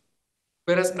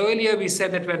 Whereas earlier we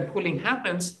said that when pooling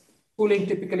happens, pooling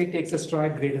typically takes a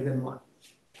stride greater than 1.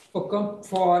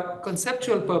 For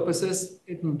conceptual purposes,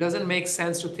 it doesn't make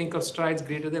sense to think of strides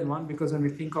greater than 1, because when we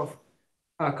think of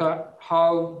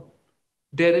how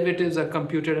derivatives are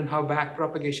computed and how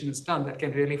backpropagation is done, that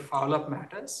can really foul up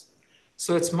matters.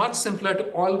 So it's much simpler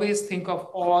to always think of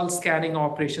all scanning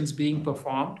operations being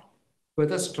performed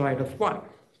with a stride of 1.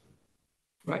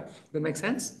 Right? That makes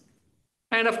sense?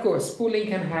 And of course, pooling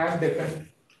can have different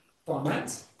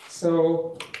formats.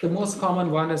 So the most common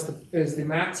one is the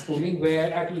max pooling,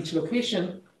 where at each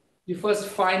location, you first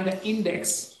find the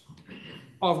index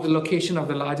of the location of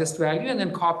the largest value and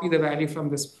then copy the value from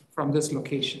this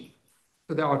location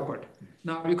to the output.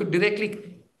 Now, you could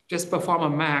directly just perform a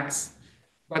max,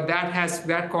 but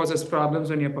that causes problems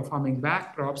when you're performing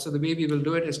backprop. So the way we will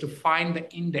do it is to find the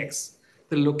index,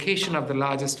 the location of the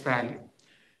largest value,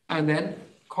 and then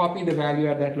copy the value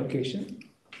at that location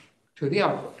to the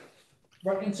output.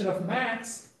 But instead of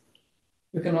max,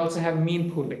 you can also have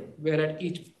mean pooling, where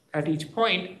at each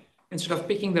point, instead of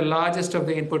picking the largest of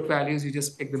the input values, you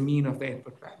just pick the mean of the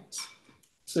input values.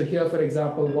 So here, for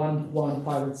example, 1, 1,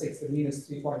 5, and 6, the mean is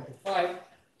 3.25,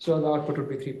 so the output would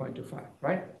be 3.25,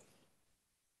 right?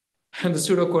 And the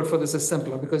pseudocode for this is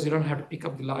simpler, because you don't have to pick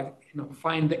up the large,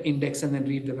 find the index and then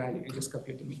read the value, you just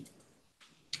compute the mean.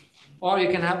 Or you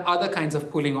can have other kinds of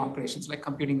pooling operations, like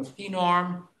computing a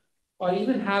p-norm, or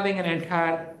even having an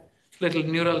entire little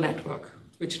neural network,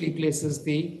 which replaces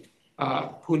the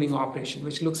pooling operation,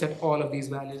 which looks at all of these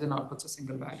values and outputs a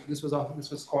single value. This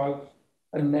was called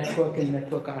a network in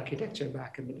network architecture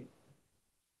back in the day.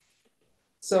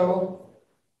 So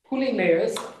pooling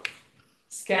layers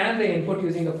scan the input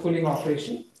using a pooling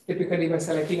operation, typically by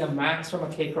selecting a max from a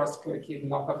k cross k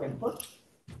block of input.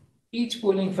 Each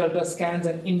pooling filter scans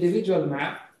an individual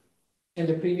map in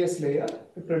the previous layer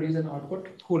to produce an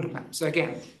output pooled map. So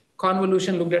again,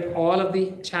 convolution looked at all of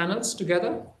the channels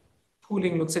together.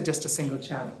 Pooling looks at just a single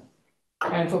channel.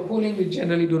 And for pooling, we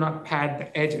generally do not pad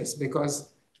the edges, because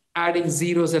adding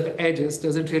zeros at the edges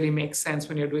doesn't really make sense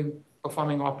when you're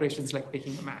performing operations like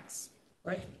picking a max,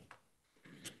 right?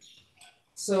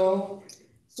 So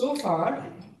far,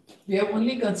 we have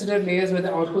only considered layers where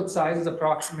the output size is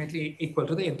approximately equal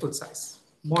to the input size,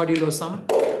 modulo some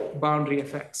boundary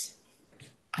effects.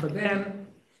 But then,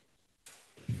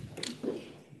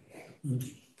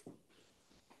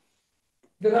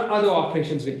 there are other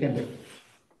operations we can do.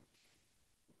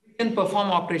 We can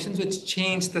perform operations which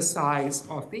change the size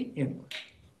of the input.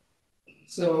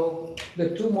 So the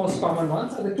two most common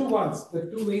ones are the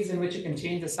two ways in which you can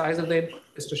change the size of the input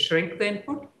is to shrink the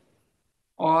input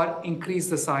or increase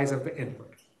the size of the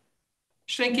input.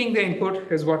 Shrinking the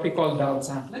input is what we call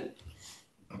downsampling.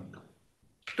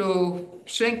 To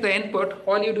shrink the input,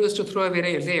 all you do is to throw away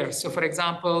layers. So for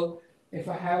example, if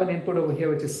I have an input over here,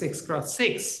 which is 6 cross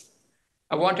 6,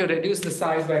 I want to reduce the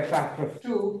size by a factor of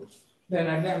 2, then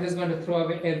I'm just going to throw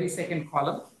away every second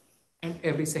column and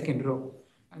every second row.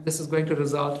 And this is going to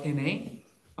result in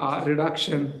a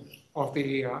reduction of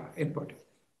the input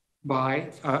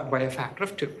by a factor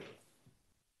of 2.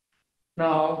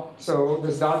 Now, so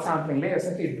this downsampling layer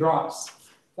simply drops.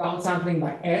 Downsampling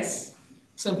by S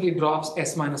simply drops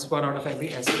S minus 1 out of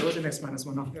every S rows and S minus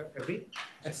 1 out of every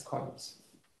S columns.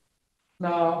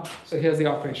 Now, so here's the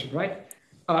operation, right?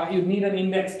 You need an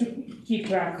index to keep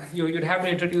track. You'd have to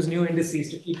introduce new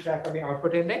indices to keep track of the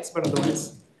output index, but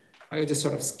otherwise, you're just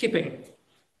sort of skipping.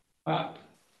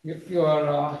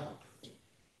 You're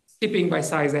skipping by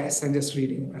size S and just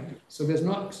reading value. So there's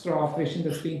no extra operation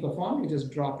that's being performed. You're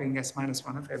just dropping S minus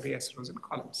 1 of every S rows and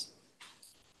columns.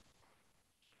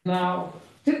 Now,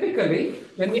 typically,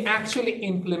 when we actually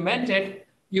implement it,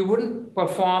 you wouldn't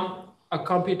perform a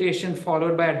computation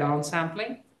followed by a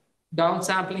downsampling.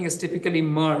 Downsampling is typically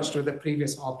merged with the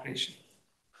previous operation.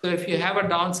 So if you have a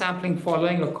downsampling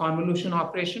following a convolution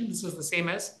operation, this is the same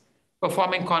as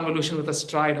performing convolution with a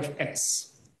stride of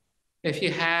S. If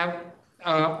you have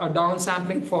a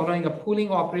downsampling following a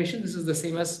pooling operation, this is the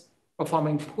same as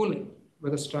performing pooling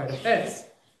with a stride of S.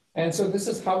 And so this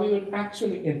is how we would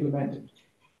actually implement it.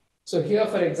 So here,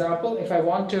 for example, if I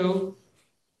want to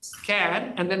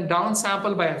scan and then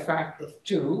downsample by a factor of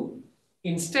 2,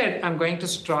 instead, I'm going to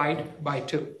stride by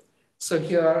 2. So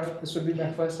here, this would be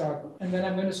my first output, and then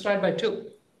I'm going to stride by 2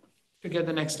 to get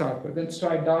the next output, then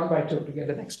stride down by 2 to get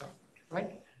the next output,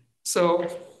 right? So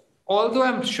although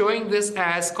I'm showing this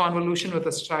as convolution with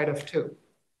a stride of 2,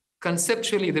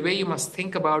 conceptually, the way you must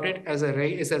think about it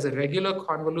is as a regular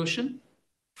convolution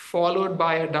followed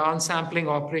by a downsampling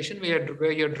operation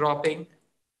where you're dropping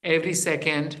every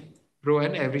second row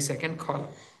and every second column.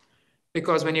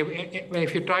 Because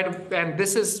if you try to, and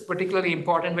this is particularly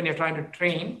important when you're trying to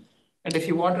train, and if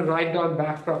you want to write down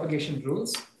backpropagation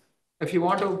rules, if you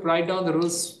want to write down the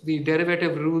rules, the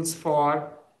derivative rules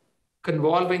for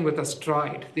convolving with a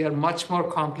stride, they are much more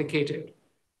complicated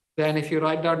than if you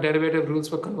write down derivative rules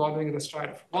for convolving with a stride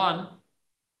of 1,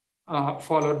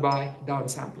 followed by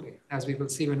downsampling, as we will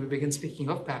see when we begin speaking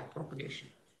of backpropagation.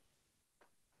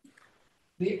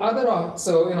 The other,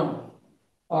 so,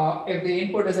 if the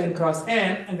input is n cross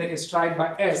n, and then you stride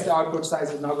by S, the output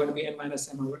size is now going to be n minus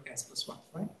m over S plus 1,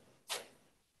 right?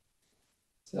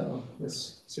 So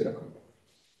this pseudocode.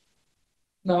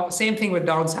 Now, same thing with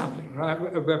downsampling, right?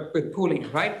 With pooling,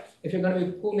 right? If you're going to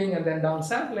be pooling and then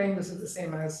downsampling, this is the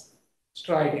same as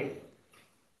striding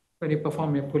when you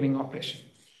perform your pooling operation.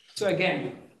 So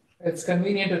again, it's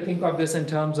convenient to think of this in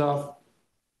terms of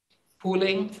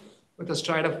pooling with a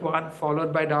stride of 1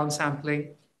 followed by downsampling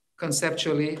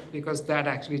conceptually, because that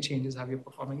actually changes how you're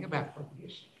performing your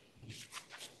backpropagation.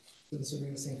 So this will be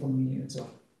the same for me and so on,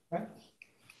 right?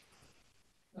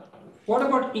 What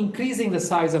about increasing the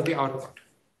size of the output?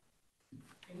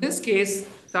 In this case,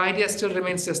 the idea still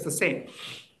remains just the same.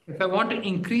 If I want to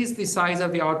increase the size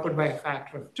of the output by a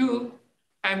factor of 2,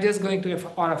 I'm just going to,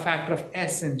 or a factor of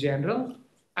S in general,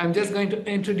 I'm just going to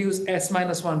introduce S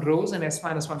minus 1 rows and S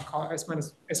minus 1 columns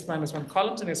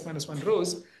and S minus 1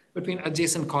 rows between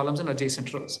adjacent columns and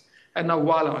adjacent rows. And now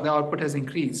voila, the output has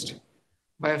increased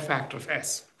by a factor of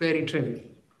S. Very trivial,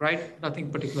 right? Nothing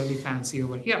particularly fancy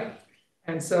over here.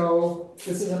 And so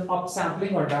this is an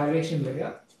upsampling or dilation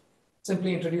layer.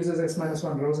 Simply introduces S minus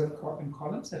 1 rows and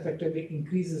columns, effectively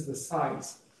increases the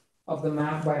size of the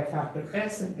map by a factor of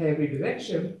S in every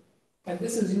direction. And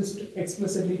this is used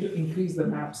explicitly to increase the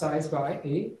map size by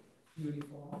a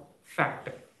uniform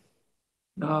factor.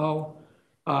 Now,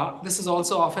 this is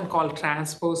also often called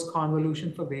transpose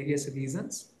convolution for various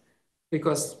reasons,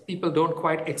 because people don't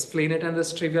quite explain it in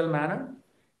this trivial manner.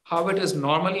 How it is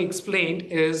normally explained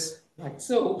is like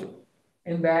so,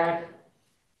 in that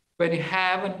when you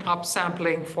have an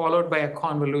upsampling followed by a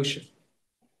convolution,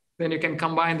 then you can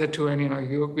combine the two, and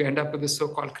you end up with this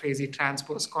so-called crazy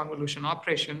transpose convolution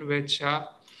operation, which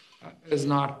is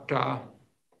not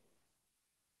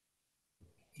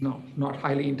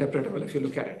highly interpretable if you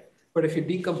look at it. But if you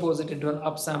decompose it into an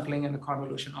upsampling and a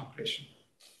convolution operation,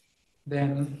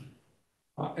 then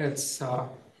it's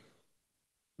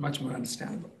much more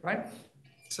understandable, right?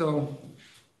 So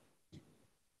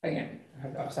again, I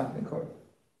have the upsampling code.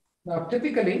 Now,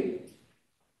 typically,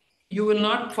 you will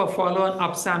not follow an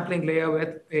upsampling layer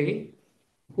with a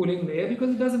pooling layer because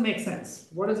it doesn't make sense.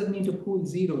 What does it mean to pool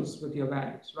zeros with your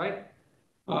values, right?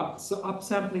 So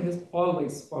upsampling is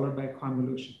always followed by a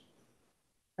convolution.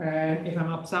 And if I'm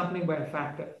upsampling by a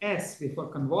factor S before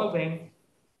convolving,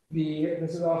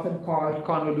 this is often called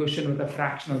convolution with a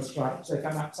fractional stride. So if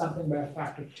I'm upsampling by a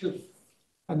factor 2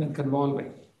 and then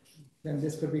convolving, then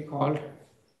this could be called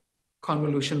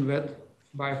convolution with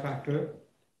by a factor,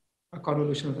 a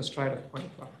convolution with a stride of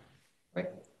 0.5, right?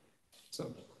 So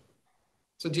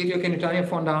Giulio, can you turn your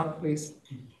phone down, please?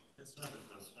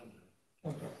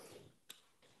 Okay.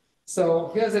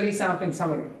 So here's a resampling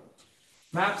summary.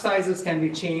 Map sizes can be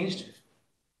changed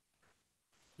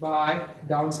by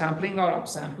downsampling or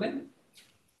upsampling.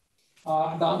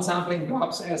 Downsampling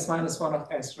drops S minus 1 of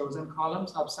S rows and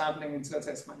columns. Upsampling inserts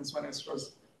S minus 1 S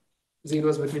rows,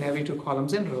 zeros between every two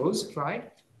columns and rows,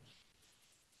 right?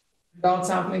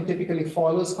 Downsampling typically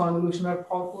follows convolution or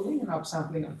pooling, and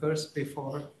upsampling occurs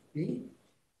before the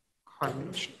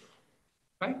convolution,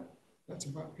 right? That's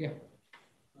about, yeah.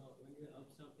 When you're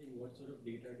upsampling, what sort of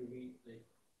data do we, like,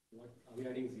 what, are we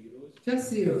adding zeros? Just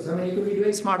zeros. I mean, you could be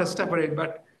doing smarter stuff for it,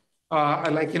 but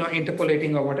like,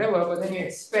 interpolating or whatever, but then you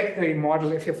expect the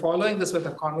model, if you're following this with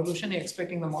a convolution, you're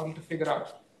expecting the model to figure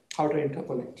out how to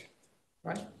interpolate,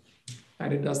 right?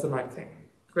 And it does the right thing.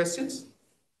 Questions?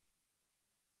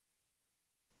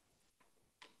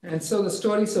 And so the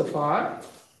story so far,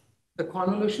 the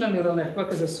convolutional neural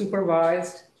network is a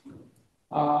supervised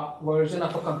version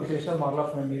of a computational model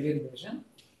of mammalian vision.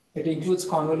 It includes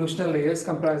convolutional layers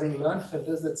comprising learned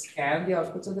filters that scan the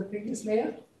outputs of the previous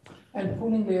layer, and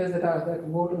pooling layers that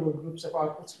go to groups of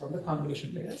outputs from the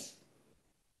convolution layers.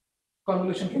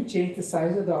 Convolution can change the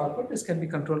size of the output. This can be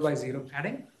controlled by zero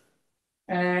padding.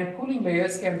 And pooling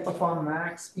layers can perform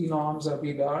max, p-norms, or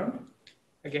be learned.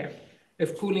 Again,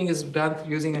 if pooling is done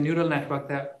using a neural network,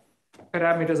 the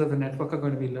parameters of the network are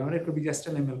going to be learned. It could be just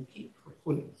an MLP for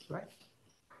pooling, right?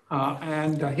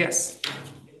 Yes.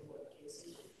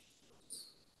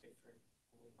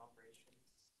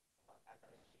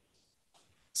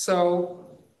 So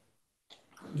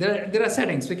there are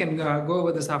settings. We can go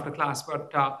over this after class,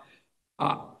 but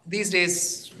these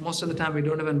days, most of the time, we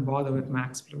don't even bother with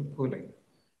max pooling.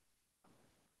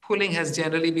 Pooling has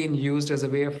generally been used as a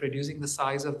way of reducing the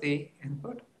size of the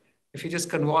input. If you're just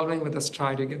convolving with a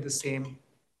striate, you get the same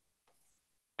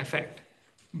effect.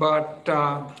 But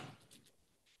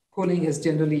pooling is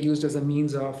generally used as a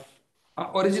means of,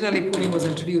 originally pooling was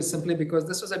introduced simply because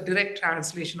this was a direct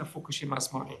translation of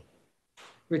Fukushima's model,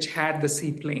 which had the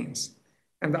C planes.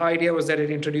 And the idea was that it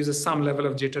introduces some level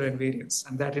of jitter and variance,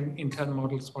 and that in turn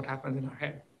models what happens in our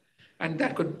head. And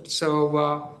that could,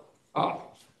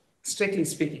 strictly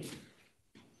speaking,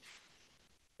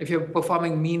 if you're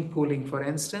performing mean pooling, for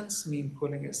instance, mean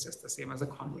pooling is just the same as a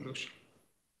convolution.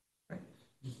 Right?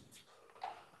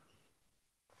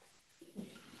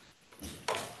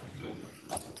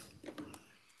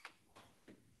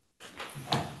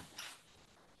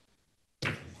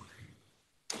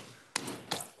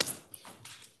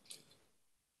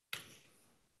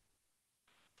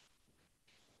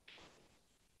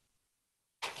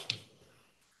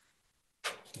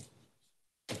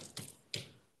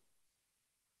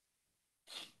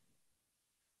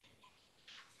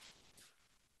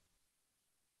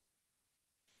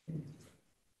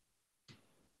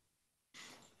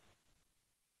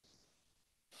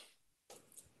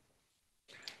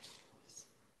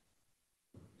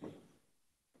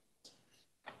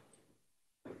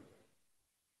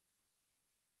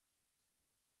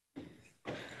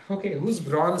 Okay, who's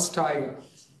Bronze Tiger?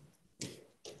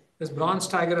 Is Bronze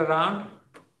Tiger around?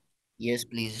 Yes,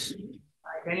 please.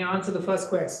 Can you answer the first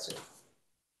question?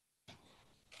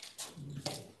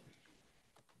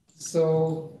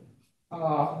 So,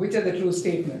 which are the true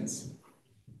statements?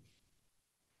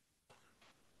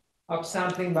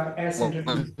 Upsampling by S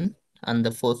introduced. And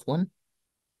the fourth one?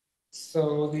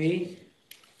 So the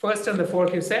first and the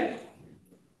fourth you said?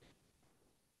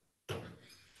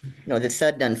 No, the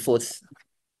third and fourth.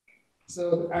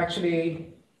 So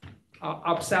actually,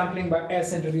 upsampling by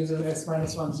S introduces S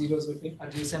minus 1 zeros between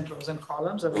adjacent rows and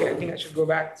columns. Okay, I think I should go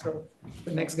back so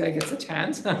the next guy gets a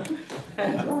chance.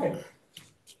 Right.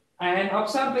 And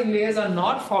upsampling layers are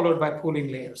not followed by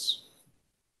pooling layers.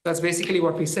 That's basically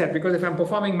what we said, because if I'm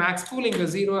performing max pooling, the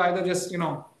zero either just,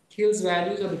 kills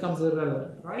values or becomes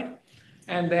irrelevant, right?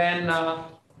 And then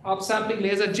upsampling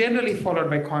layers are generally followed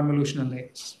by convolutional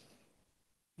layers.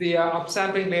 The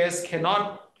upsampling layers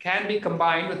can be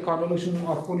combined with convolution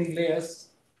or pooling layers.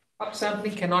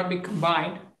 Upsampling cannot be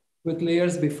combined with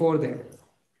layers before them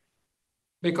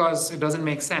because it doesn't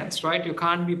make sense, right? You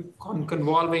can't be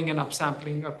convolving and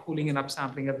upsampling or pooling and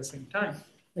upsampling at the same time.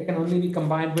 They can only be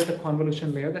combined with a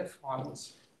convolution layer that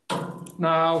follows.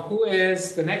 Now, who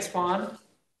is the next one?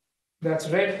 That's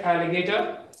red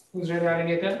alligator. Who's red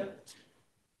alligator?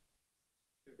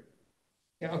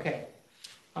 Yeah, okay.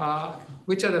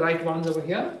 Which are the right ones over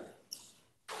here?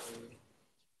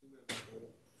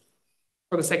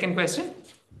 For the second question?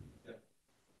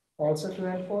 Also 2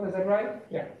 and 4, is that right?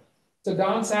 Yeah. So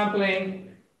downsampling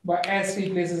by S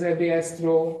replaces every S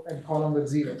row and column with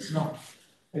zeros. No,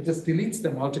 it just deletes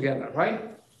them altogether, right?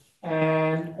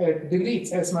 And it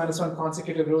deletes S minus 1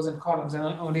 consecutive rows and columns and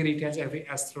only retains every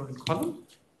S row and column.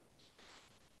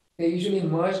 They usually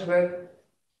merged with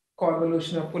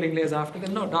convolution or pooling layers after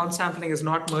them. No, downsampling is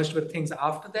not merged with things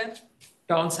after them.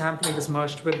 Downsampling is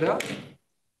merged with the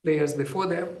layers before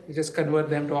them. You just convert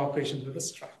them to operations with a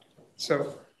striate.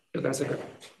 So that's a good one.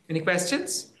 Any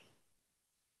questions?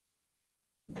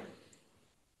 If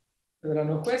there are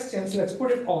no questions, let's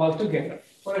put it all together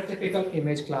for a typical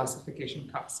image classification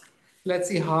task. Let's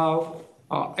see how,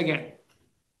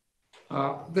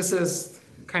 this is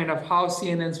kind of how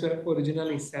CNNs were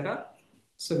originally set up.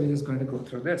 So we're just going to go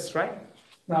through this, right?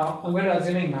 Now, I'm going to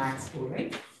assume max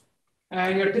pooling.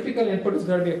 And your typical input is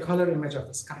going to be a color image of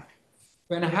this kind.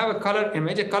 When I have a color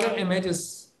image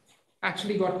is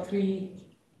actually got three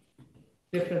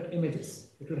different images.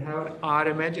 It would have an R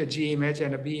image, a G image,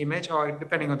 and a B image, or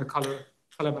depending on the color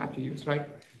map you use, right?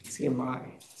 CMY,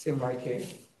 CMYK,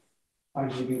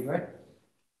 RGB, right?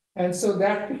 And so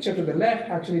that picture to the left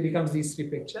actually becomes these three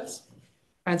pictures.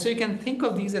 And so you can think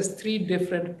of these as three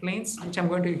different planes, which I'm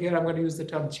going to use the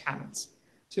term channels.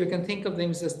 So you can think of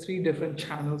them as three different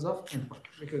channels of input,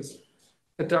 because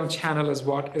the term channel is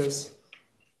what is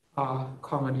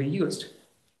commonly used.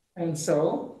 And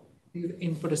so the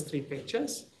input is three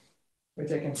pictures,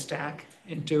 which I can stack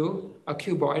into a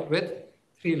cuboid with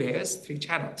three layers, three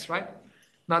channels, right?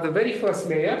 Now the very first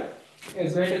layer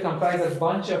is going to comprise a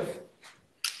bunch of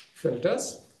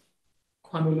filters,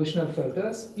 convolutional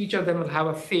filters. Each of them will have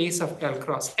a face of L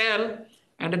cross L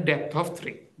and a depth of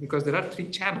 3, because there are three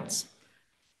channels.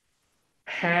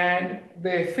 And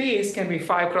the face can be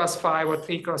 5 cross 5 or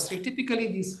 3 cross 3. Typically,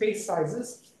 these face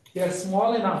sizes, they are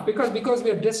small enough because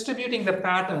we are distributing the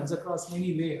patterns across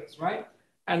many layers, right?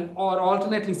 Or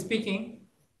alternately speaking,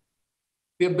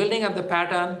 we are building up the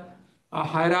pattern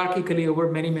hierarchically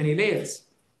over many, many layers.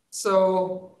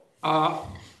 So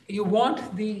you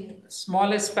want the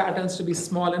smallest patterns to be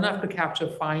small enough to capture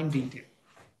fine detail.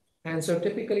 And so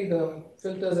typically the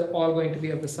filters are all going to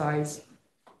be of the size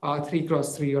 3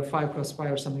 cross 3 or 5 cross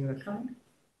 5 or something of that kind.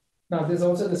 Now there's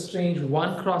also the strange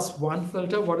 1 cross 1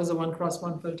 filter. What is a 1 cross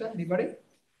 1 filter? Anybody?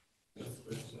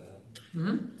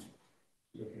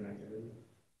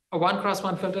 A 1 cross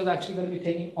 1 filter is actually going to be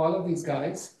taking all of these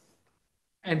guys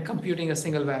and computing a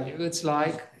single value. It's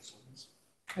like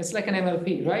an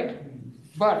MLP, right?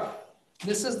 But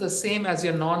this is the same as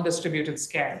your non-distributed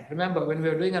scan. Remember, when we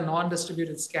were doing a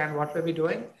non-distributed scan, what were we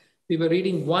doing? We were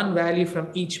reading one value from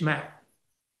each map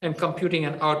and computing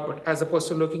an output, as opposed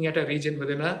to looking at a region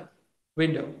within a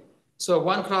window. So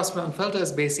 1 cross 1 filter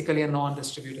is basically a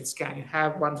non-distributed scan. You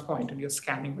have one point and you're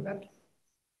scanning with that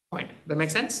point. That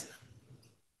make sense?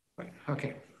 Right.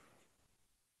 Okay.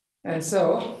 And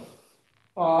so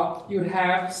you'd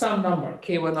have some number,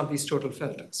 K1 of these total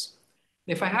filters.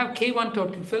 If I have K1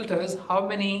 total filters, how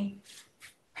many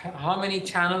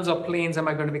channels or planes am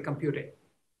I going to be computing?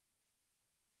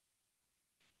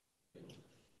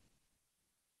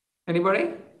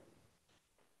 Anybody?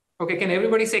 Okay, can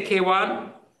everybody say K1?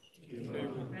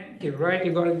 Thank you, right?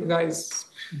 You got it, you guys.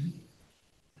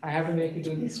 I have to make you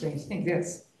do these strange things,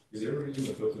 yes. Is there a reason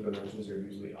the filter dimensions are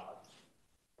usually odd?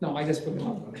 No, I just put them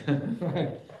up.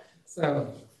 Right.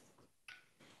 So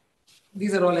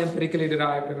these are all empirically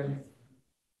derived. I mean,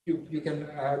 you can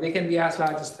they can be as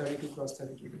large as 32 cross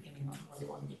 32, depending on what you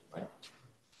want to do, right?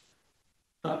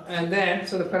 And then,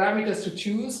 so the parameters to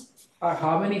choose are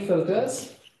how many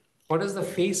filters, what is the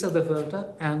face of the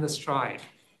filter, and the striate.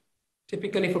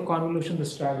 Typically for convolution, the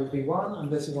striate would be 1,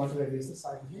 unless you want to reduce the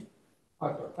size of the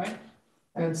output, right?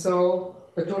 And so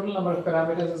the total number of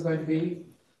parameters is going to be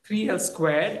 3L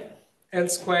squared, L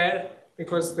squared,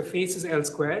 because the face is L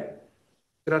squared.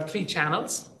 There are 3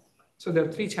 channels. So there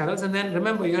are 3 channels. And then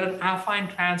remember, you're an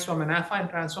affine transform. An affine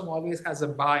transform always has a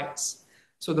bias.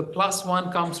 So the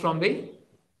 +1 comes from the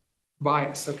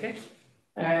bias, okay?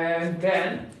 And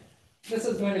then this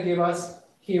is going to give us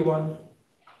K1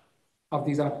 of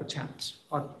these output channels.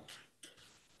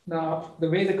 Now, the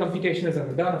way the computation is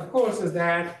done, of course, is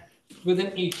that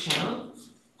within each channel,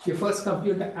 you first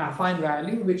compute the affine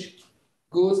value, which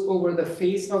goes over the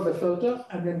face of the filter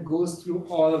and then goes through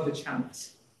all of the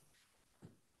channels.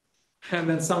 And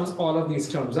then sums all of these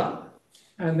terms up.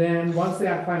 And then once the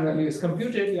affine value is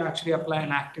computed, you actually apply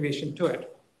an activation to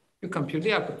it. You compute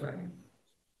the output value.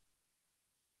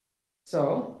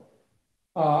 So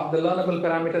the learnable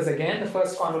parameters again, the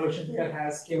first convolution here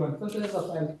has K1 filters of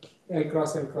L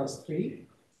cross 3.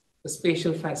 The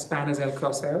spatial span is L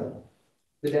cross L.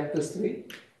 The depth is 3.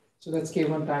 So that's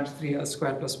K1 times 3L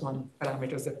squared plus 1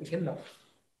 parameters that we can know.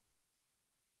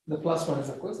 The +1 is,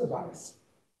 of course, the bias.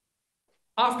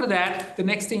 After that, the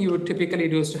next thing you would typically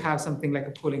do is to have something like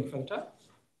a pooling filter.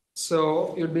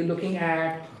 So you'd be looking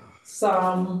at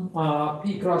some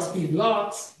P cross P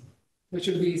blocks which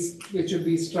would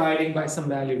be striding by some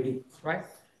value d, right?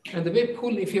 And the way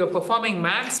if you're performing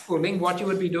max pooling, what you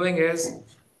would be doing is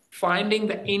finding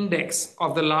the index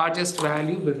of the largest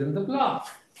value within the block.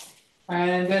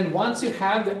 And then once you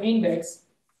have the index,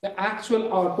 the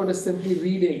actual output is simply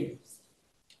reading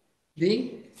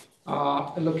the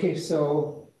location.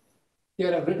 So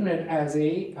here I've written it as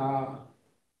a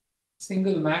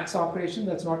single max operation.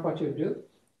 That's not what you do.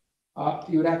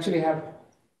 You would actually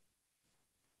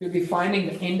you'll be finding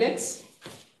the index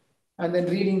and then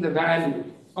reading the value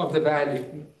of the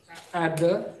value at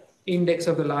the index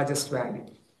of the largest value.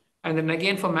 And then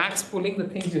again, for max pooling, the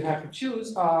things you have to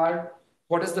choose are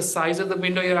what is the size of the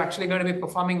window you're actually going to be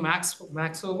performing max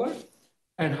over,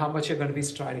 and how much you're going to be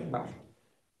striding by.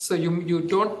 So you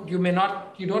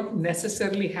don't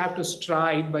necessarily have to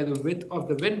stride by the width of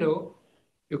the window.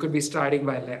 You could be striding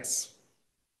by less.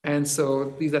 And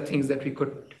so these are things that we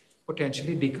could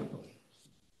potentially decouple.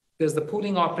 There's the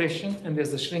pooling operation and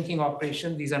there's the shrinking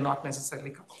operation. These are not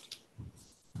necessarily coupled.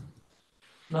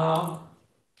 Now,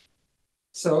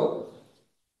 so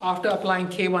after applying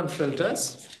K1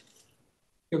 filters,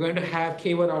 you're going to have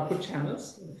K1 output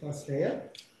channels in the first layer.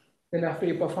 Then after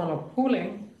you perform a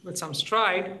pooling with some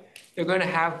stride, you're going to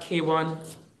have K1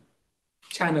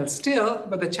 channels still,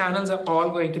 but the channels are all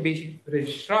going to be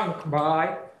shrunk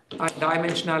by a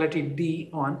dimensionality D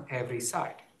on every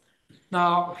side.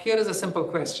 Now, here is a simple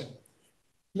question.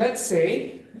 Let's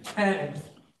say,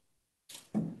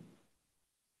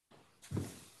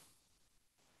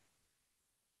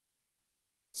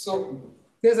 so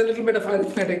there's a little bit of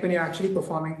arithmetic when you're actually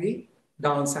performing the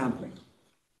downsampling.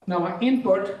 Now, my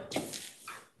input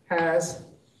has,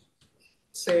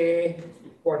 say,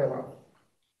 whatever,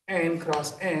 n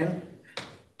cross n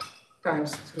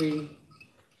times 3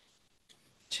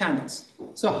 channels.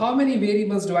 So how many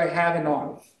variables do I have in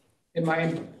all in my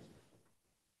input?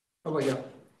 Over here.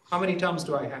 How many terms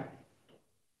do I have?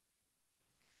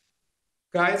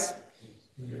 Guys?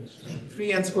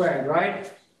 3n squared,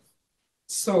 right?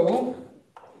 So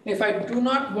if I do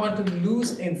not want to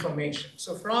lose information,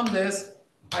 so from this,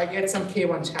 I get some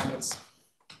K1 channels.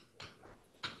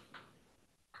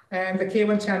 And the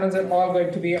K1 channels are all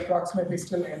going to be approximately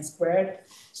still n squared.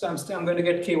 So I'm going to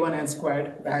get K1 n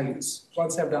squared values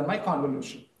once I've done my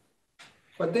convolution.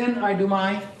 But then I do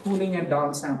my pooling and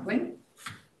downsampling.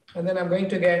 And then I'm going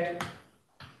to get,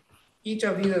 each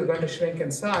of these is going to shrink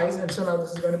in size. And so now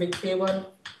this is going to be K1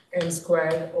 n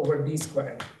squared over d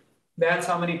squared. That's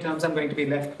how many terms I'm going to be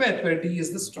left with, where d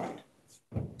is the stride.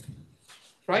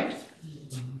 Right?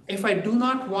 If I do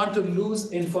not want to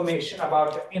lose information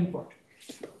about the input,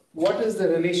 what is the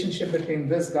relationship between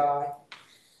this guy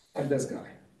and this guy?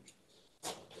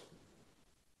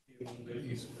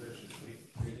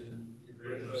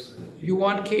 You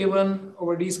want K1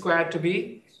 over d squared to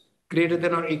be greater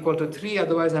than or equal to 3,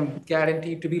 otherwise I'm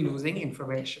guaranteed to be losing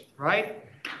information, right?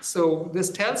 So this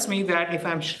tells me that if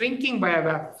I'm shrinking by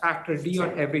a factor d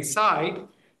on every side,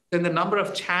 then the number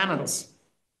of channels.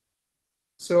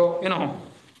 So,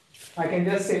 I can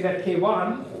just say that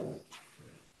K1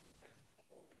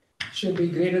 should be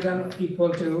greater than or equal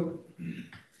to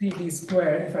 3d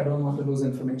squared if I don't want to lose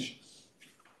information.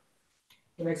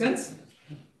 Does that make sense?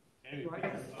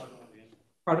 Right?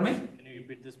 Pardon me? Can you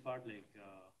repeat this part?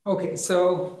 Okay,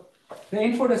 so the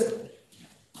input is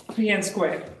 3n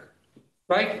squared,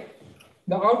 right?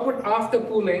 The output after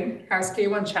pooling has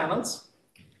K1 channels,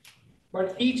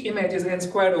 but each image is n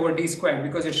squared over d squared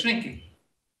because you're shrinking,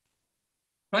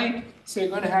 right? So you're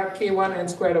going to have K1 n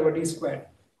squared over d squared.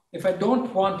 If I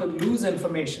don't want to lose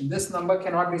information, this number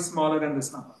cannot be smaller than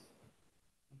this number.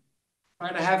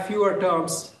 Right? I have fewer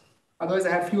terms. Otherwise,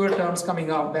 I have fewer terms coming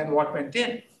out than what went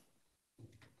in.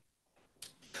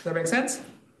 Does that make sense?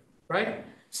 Right?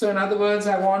 So in other words,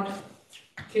 I want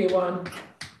K1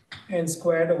 n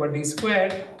squared over d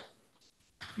squared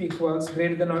equals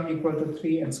greater than or equal to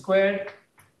 3n squared.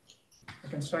 I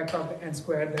can strike out the n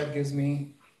squared. That gives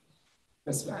me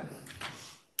this value.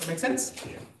 Does that make sense?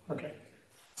 Okay.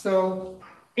 So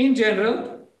in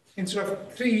general, instead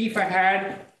of 3, if I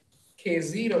had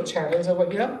K0 channels over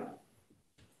here,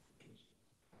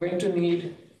 I'm going to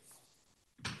need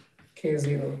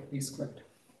K0 d squared.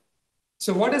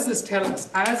 So what does this tell us?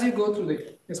 As you go through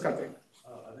the, yes, Karthik.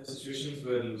 Are there situations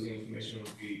where losing information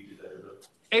would be desirable?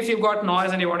 If you've got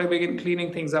noise and you want to begin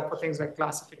cleaning things up for things like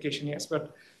classification, yes,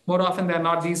 but more often than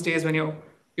not these days when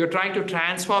you're trying to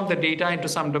transform the data into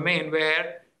some domain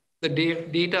where the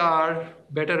data are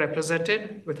better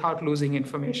represented without losing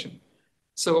information.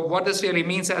 So what this really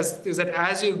means is that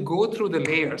as you go through the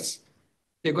layers,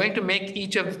 you're going to make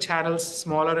each of the channels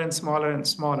smaller and smaller and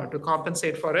smaller to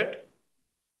compensate for it.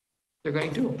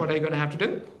 What are you going to have to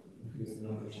do?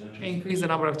 Increase the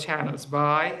number of channels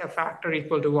by a factor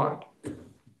equal to what?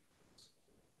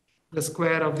 The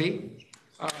square of the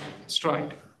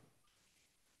striate.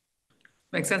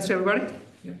 Make sense to everybody?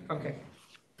 Yeah. Okay.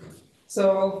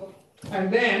 So,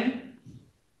 and then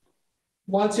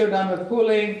once you're done with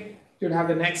cooling, you'll have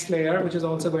the next layer, which is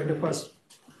also going to first,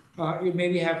 you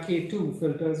maybe have K2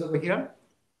 filters over here.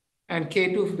 And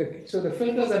K2, so the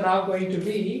filters are now going to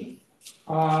be,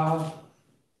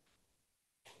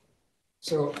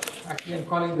 so actually I'm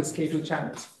calling this K2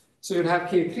 channels. So you'll have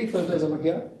K3 filters over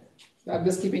here. I'm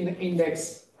just keeping the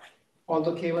index,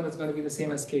 although K1 is going to be the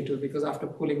same as K2 because after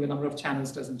cooling, the number of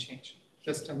channels doesn't change,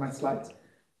 just on my slides.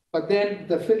 But then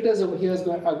the filters over here is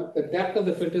going, the depth of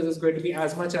the filters is going to be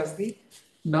as much as the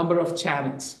number of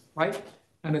channels, right?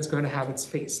 And it's going to have its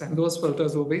face. And those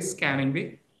filters will be scanning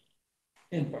the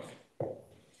input.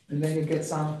 And then you get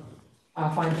some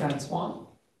affine transform.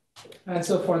 And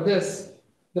so for this,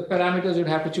 the parameters you'd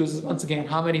have to choose is once again,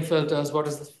 how many filters, what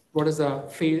is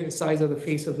the size of the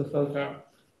face of the filter,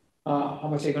 how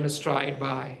much you're going to stride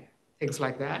by, things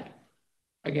like that.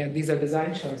 Again, these are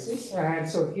design choices. And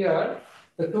so here,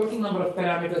 the total number of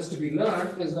parameters to be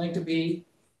learned is going to be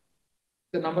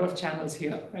the number of channels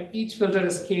here. Right? Each filter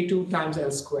is K2 times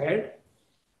L squared.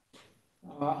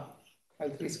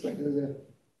 L3 squared is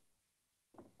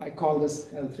I call this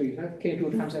L3, right?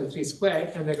 K2 times L3 squared,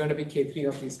 and they're going to be K3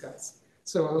 of these guys.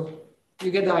 So you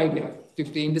get the idea.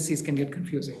 If the indices can get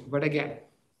confusing. But again,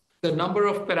 the number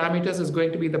of parameters is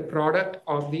going to be the product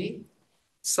of the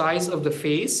size of the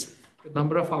phase, the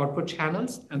number of output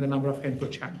channels, and the number of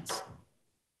input channels.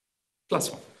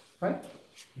 Plus 1, right?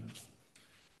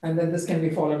 And then this can be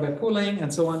followed by cooling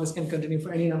and so on. This can continue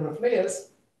for any number of layers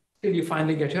till you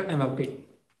finally get your MLP.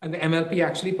 And the MLP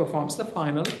actually performs the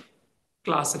final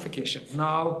classification.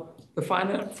 Now,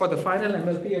 for the final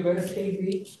MLP, you're going to take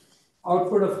the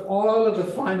output of all of the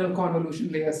final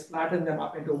convolution layers, flatten them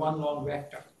up into one long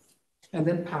vector, and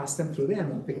then pass them through the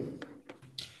MLP.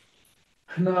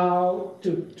 Now,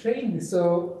 to train this,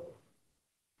 so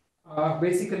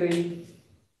basically,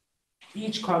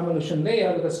 each convolution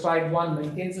layer with a stride 1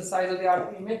 maintains the size of the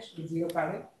RP image with zero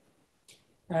padding.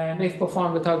 And if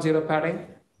performed without zero padding,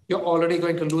 you're already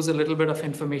going to lose a little bit of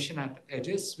information at the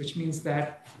edges, which means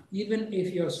that even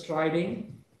if you're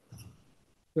striding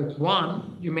with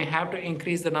 1, you may have to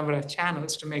increase the number of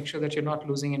channels to make sure that you're not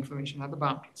losing information at the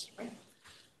boundaries.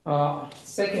 Right?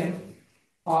 Second,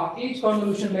 each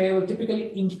convolution layer will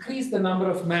typically increase the number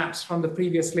of maps from the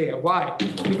previous layer. Why?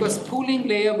 Because pooling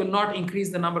layer will not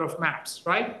increase the number of maps,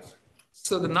 right?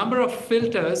 So the number of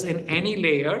filters in any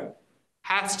layer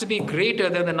has to be greater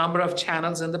than the number of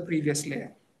channels in the previous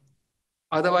layer.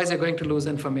 Otherwise, you're going to lose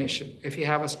information if you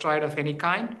have a stride of any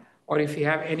kind or if you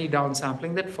have any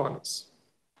downsampling that follows.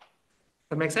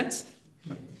 That make sense?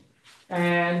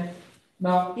 And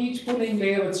now each pooling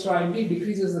layer with stride D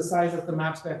decreases the size of the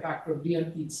maps by a factor of D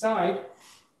on each side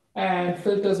and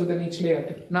filters within each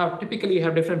layer. Now, typically you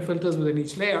have different filters within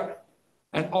each layer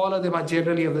and all of them are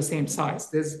generally of the same size.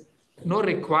 There's no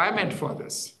requirement for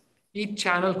this. Each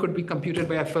channel could be computed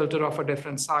by a filter of a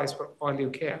different size for all you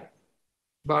care.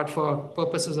 But for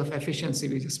purposes of efficiency,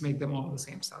 we just make them all the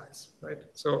same size, right?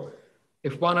 So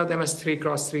if one of them is 3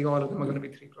 cross 3, all of them are going to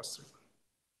be 3 cross 3.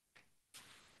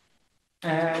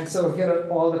 And so here are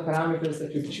all the parameters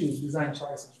that you choose, design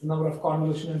choices, the number of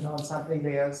convolution and downsampling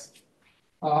layers,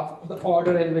 the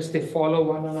order in which they follow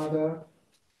one another,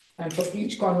 and for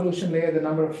each convolution layer, the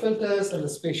number of filters and the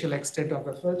spatial extent of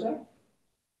the filter,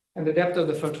 and the depth of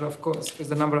the filter, of course, is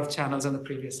the number of channels in the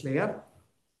previous layer.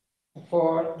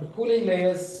 For the pooling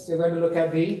layers, you're going to look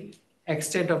at the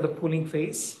extent of the pooling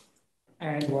phase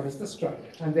and what is the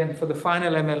stride. And then for the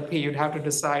final MLP, you'd have to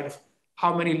decide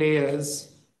how many layers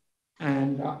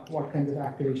and what kinds of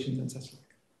activations and such like.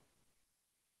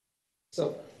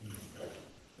 So,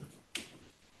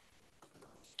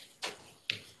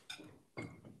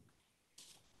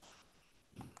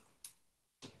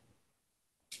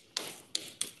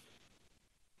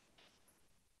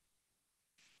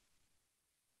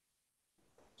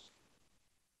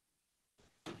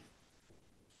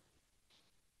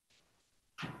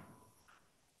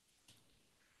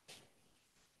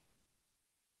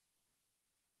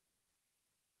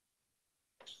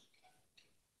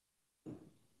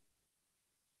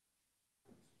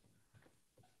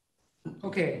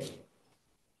 okay.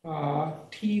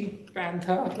 Teal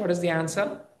Panther, what is the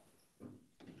answer?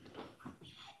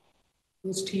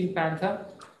 Who's Teal Panther?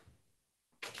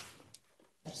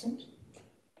 Absent.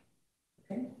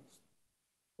 Okay.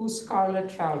 Who's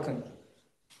Scarlet Falcon?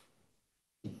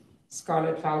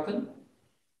 Scarlet Falcon?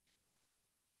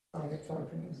 Scarlet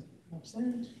Falcon is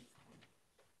Absent.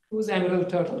 Who's emerald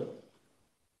turtle?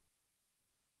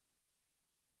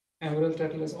 Emerald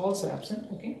turtle is also absent.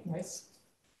 Okay, nice.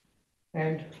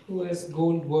 And who is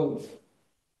gold wolf?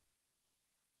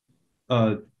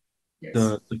 Yes.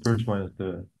 The first one is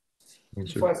the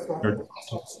answer. First one, the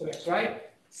first one is correct, right?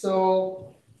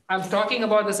 So I'm talking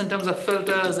about this in terms of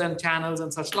filters and channels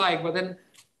and such like, but then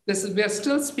we are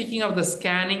still speaking of the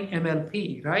scanning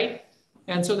MLP, right?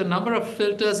 And so the number of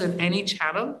filters in any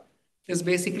channel is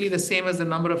basically the same as the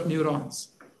number of neurons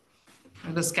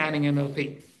in the scanning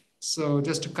MLP. So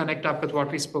just to connect up with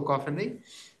what we spoke of in the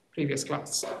previous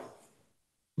class.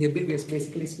 We're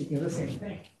basically speaking of the same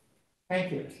thing.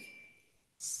 Thank you.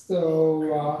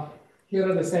 So here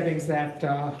are the settings that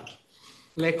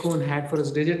LeCun had for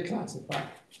his digit classifier.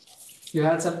 You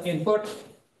had some input,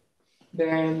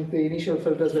 then the initial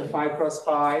filters were 5 cross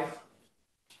 5,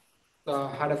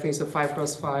 had a face of 5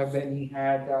 cross 5, then he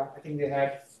had, I think they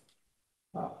had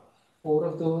 4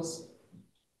 of those,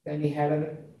 then he had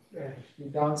a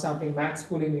downsampling max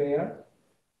pooling layer,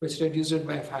 which reduced it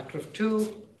by a factor of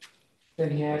 2,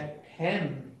 then he had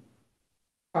 10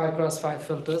 5 cross 5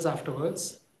 filters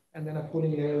afterwards, and then a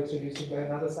pooling layer which reduced it by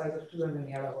another size of 2, and then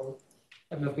he had a whole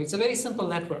MLP. It's a very simple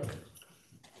network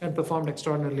and performed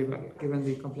extraordinarily well given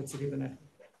the complexity of the network.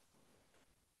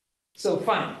 So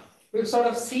fine, we've sort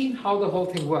of seen how the whole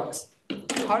thing works.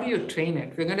 How do you train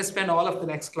it? We're going to spend all of the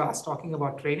next class talking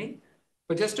about training,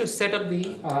 but just to set up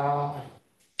the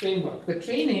framework. The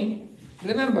training,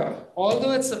 remember,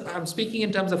 although I'm speaking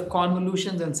in terms of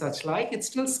convolutions and such like, it's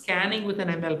still scanning with an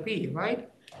MLP, right?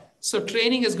 So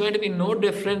training is going to be no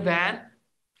different than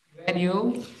when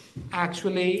you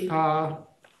actually train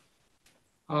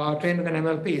with an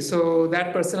MLP. So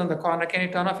that person on the corner, can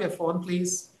you turn off your phone,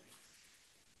 please?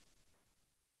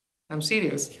 I'm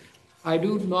serious. I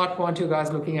do not want you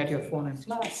guys looking at your phone in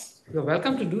class. You're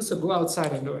welcome to do so. Go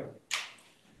outside and do it.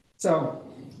 So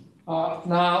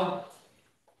now,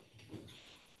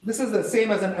 this is the same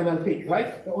as an MLP,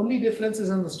 right? The only difference is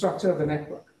in the structure of the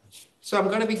network. So I'm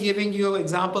going to be giving you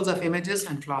examples of images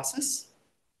and classes.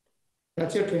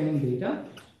 That's your training data.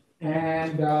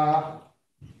 And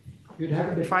you'd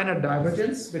have to define a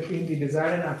divergence between the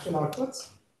desired and actual outputs.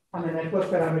 And the network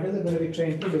parameters are going to be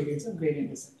trained through gradients and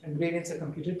gradient descent. And gradients are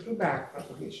computed through back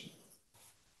propagation.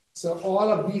 So all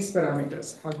of these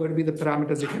parameters are going to be the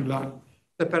parameters you can learn.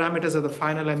 The parameters of the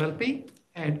final MLP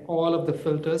and all of the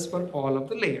filters for all of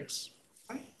the layers.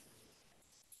 Right?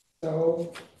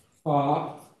 So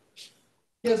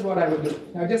here's what I will do.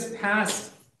 Now just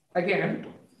pass, again,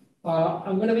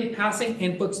 I'm going to be passing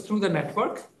inputs through the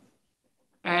network.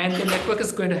 And the network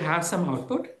is going to have some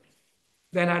output.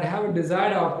 Then I'd have a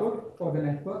desired output for the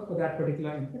network for that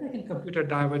particular input. I can compute a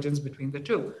divergence between the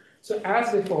two. So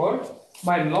as before,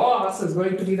 my loss is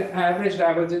going to be the average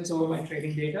divergence over my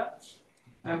training data.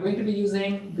 I'm going to be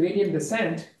using gradient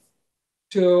descent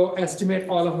to estimate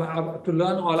all of my, to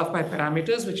learn all of my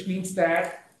parameters, which means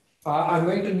that I'm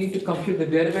going to need to compute the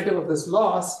derivative of this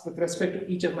loss with respect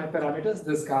to each of my parameters,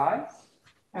 this guy.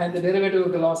 And the derivative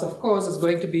of the loss, of course, is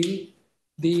going to be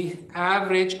the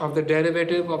average of the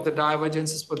derivative of the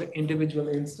divergences for the individual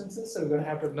instances. So we're going to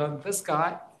have to learn this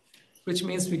guy, which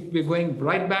means we're going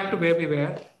right back to where we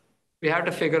were. We have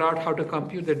to figure out how to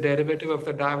compute the derivative of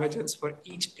the divergence for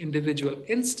each individual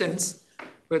instance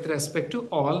with respect to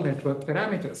all network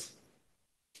parameters.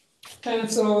 And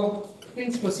so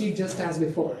things proceed just as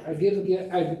before.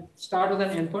 I start with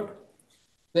an input.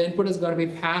 The input is going to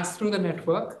be passed through the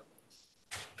network,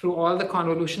 through all the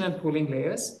convolution and pooling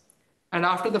layers. And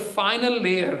after the final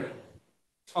layer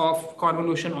of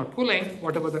convolution or pooling,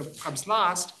 whatever comes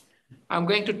last, I'm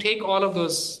going to take all of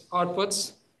those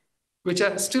outputs, which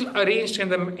are still arranged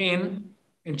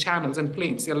in channels and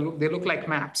planes. They look like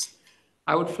maps.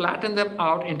 I would flatten them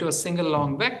out into a single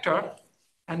long vector,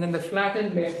 and then the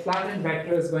flattened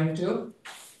vector is going to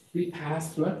be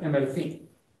passed through an MLP.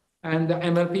 And the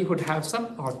MLP would have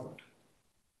some output.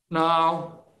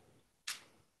 Now,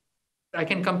 I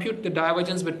can compute the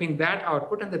divergence between that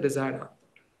output and the desired output.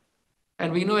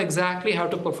 And we know exactly how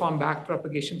to perform back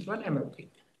propagation through an MLP.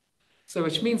 So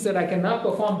which means that I can now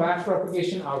perform back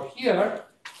propagation out here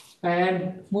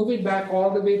and move it back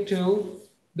all the way to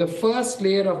the first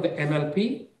layer of the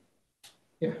MLP.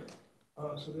 Yeah.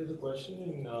 So there's a question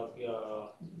in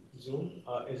Zoom.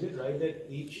 Is it right that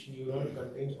each neuron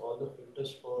contains all the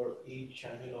filters for each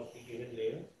channel of the given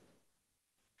layer?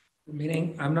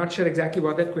 Meaning, I'm not sure exactly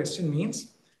what that question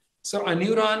means. So a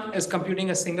neuron is computing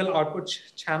a single output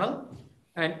channel,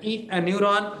 and a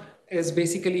neuron is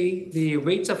basically the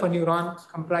weights of a neuron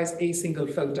comprise a single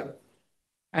filter.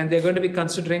 And they're going to be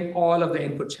considering all of the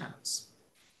input channels.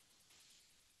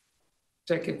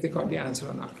 check if they got the answer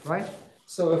or not, right?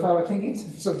 So if I were thinking,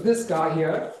 so this guy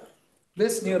here,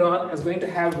 this neuron is going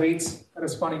to have weights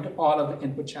corresponding to all of the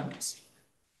input channels.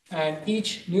 And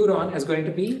each neuron is going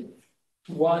to be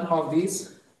one of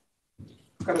these,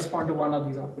 correspond to one of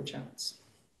these output channels.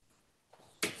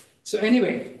 So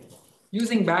anyway,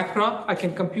 using backdrop, I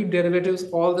can compute derivatives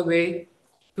all the way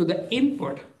to the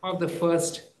input of the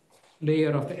first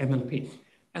layer of the MLP.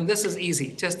 And this is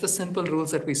easy, just the simple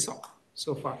rules that we saw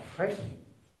so far, right?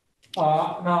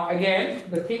 Now, again,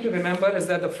 the thing to remember is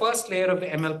that the first layer of the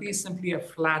MLP is simply a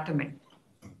flattening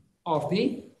of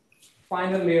the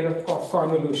final layer of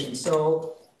convolution.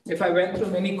 So if I went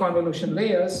through many convolution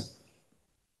layers,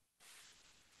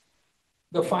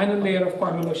 the final layer of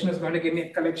convolution is going to give me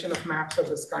a collection of maps of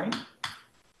this kind.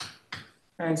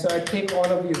 And so I take all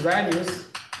of these values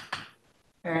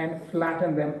and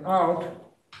flatten them out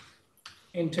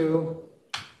into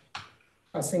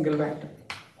a single vector.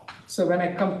 So when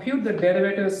I compute the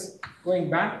derivatives going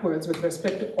backwards with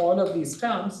respect to all of these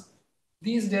terms,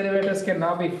 these derivatives can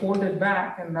now be folded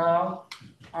back, and now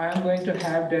I am going to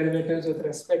have derivatives with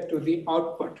respect to the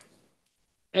output.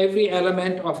 Every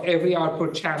element of every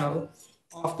output channel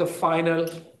of the final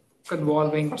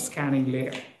convolving or scanning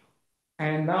layer.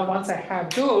 And now once I have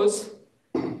those,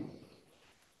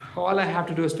 all I have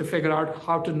to do is to figure out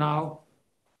how to now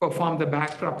perform the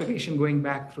back propagation going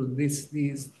back through these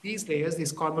layers,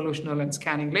 these convolutional and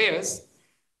scanning layers,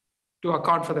 to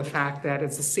account for the fact that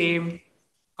it's the same,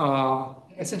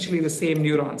 essentially the same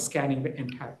neuron scanning the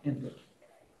entire input.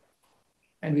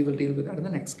 And we will deal with that in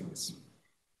the next class.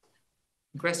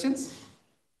 Questions?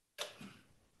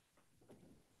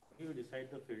 How do you decide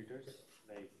the filters?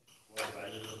 Like what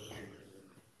values of the filters?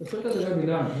 The filters are going to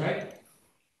be learned, right?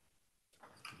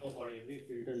 So for every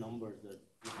filter numbers that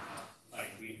you have,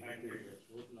 like we had filters,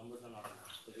 those numbers are not learned.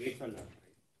 The weights are learned,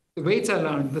 right? The weights are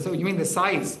learned. So you mean the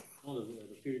size? No,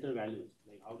 the filter values.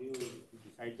 Like how do you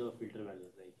decide the filter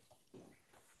values? Like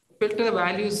Filter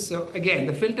values, so again,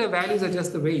 the filter values are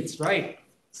just the weights, right?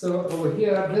 So over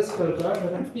here, this filter,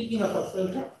 when I'm speaking of a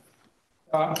filter,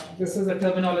 this is a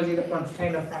terminology that one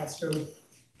kind of has to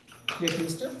get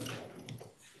used to.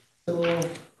 So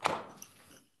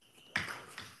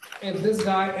if this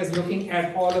guy is looking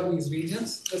at all of these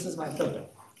regions, this is my filter.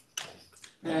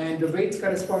 And the weights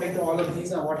corresponding to all of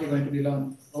these are what you're going to be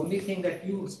learning. The only thing that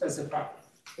you specify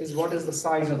is what is the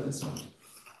size of this one.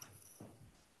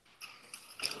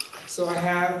 So I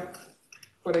have,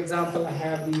 for example, I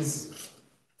have these,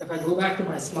 if I go back to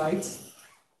my slides,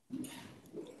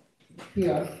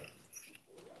 here,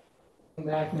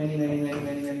 back many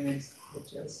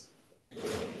pictures.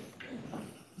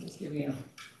 Just give me a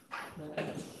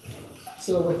minute.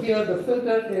 So over here, the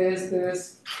filter is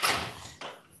this.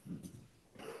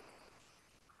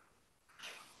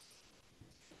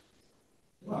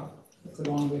 Wow, that's a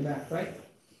long way back, right?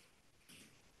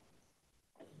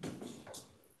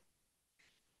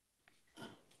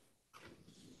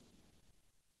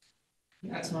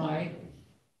 That's my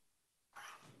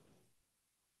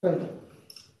filter.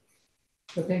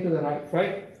 The thing to the right,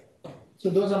 right? So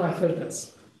those are my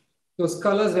filters. Those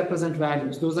colors represent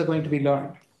values. Those are going to be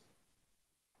learned.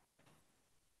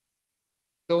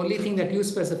 The only thing that you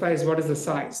specify is what is the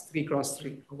size, 3 ×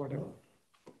 3 or whatever.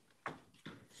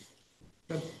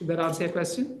 Did that answer your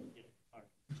question?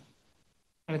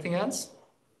 Anything else?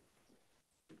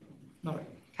 All right.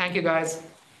 Thank you, guys.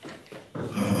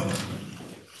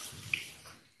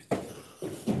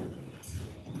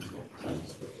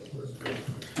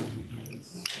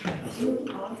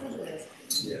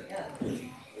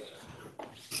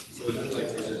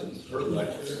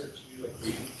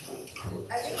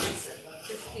 I think it's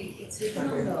 50. It's different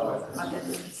from the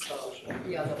attendance of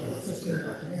the other ones.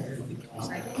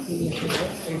 I think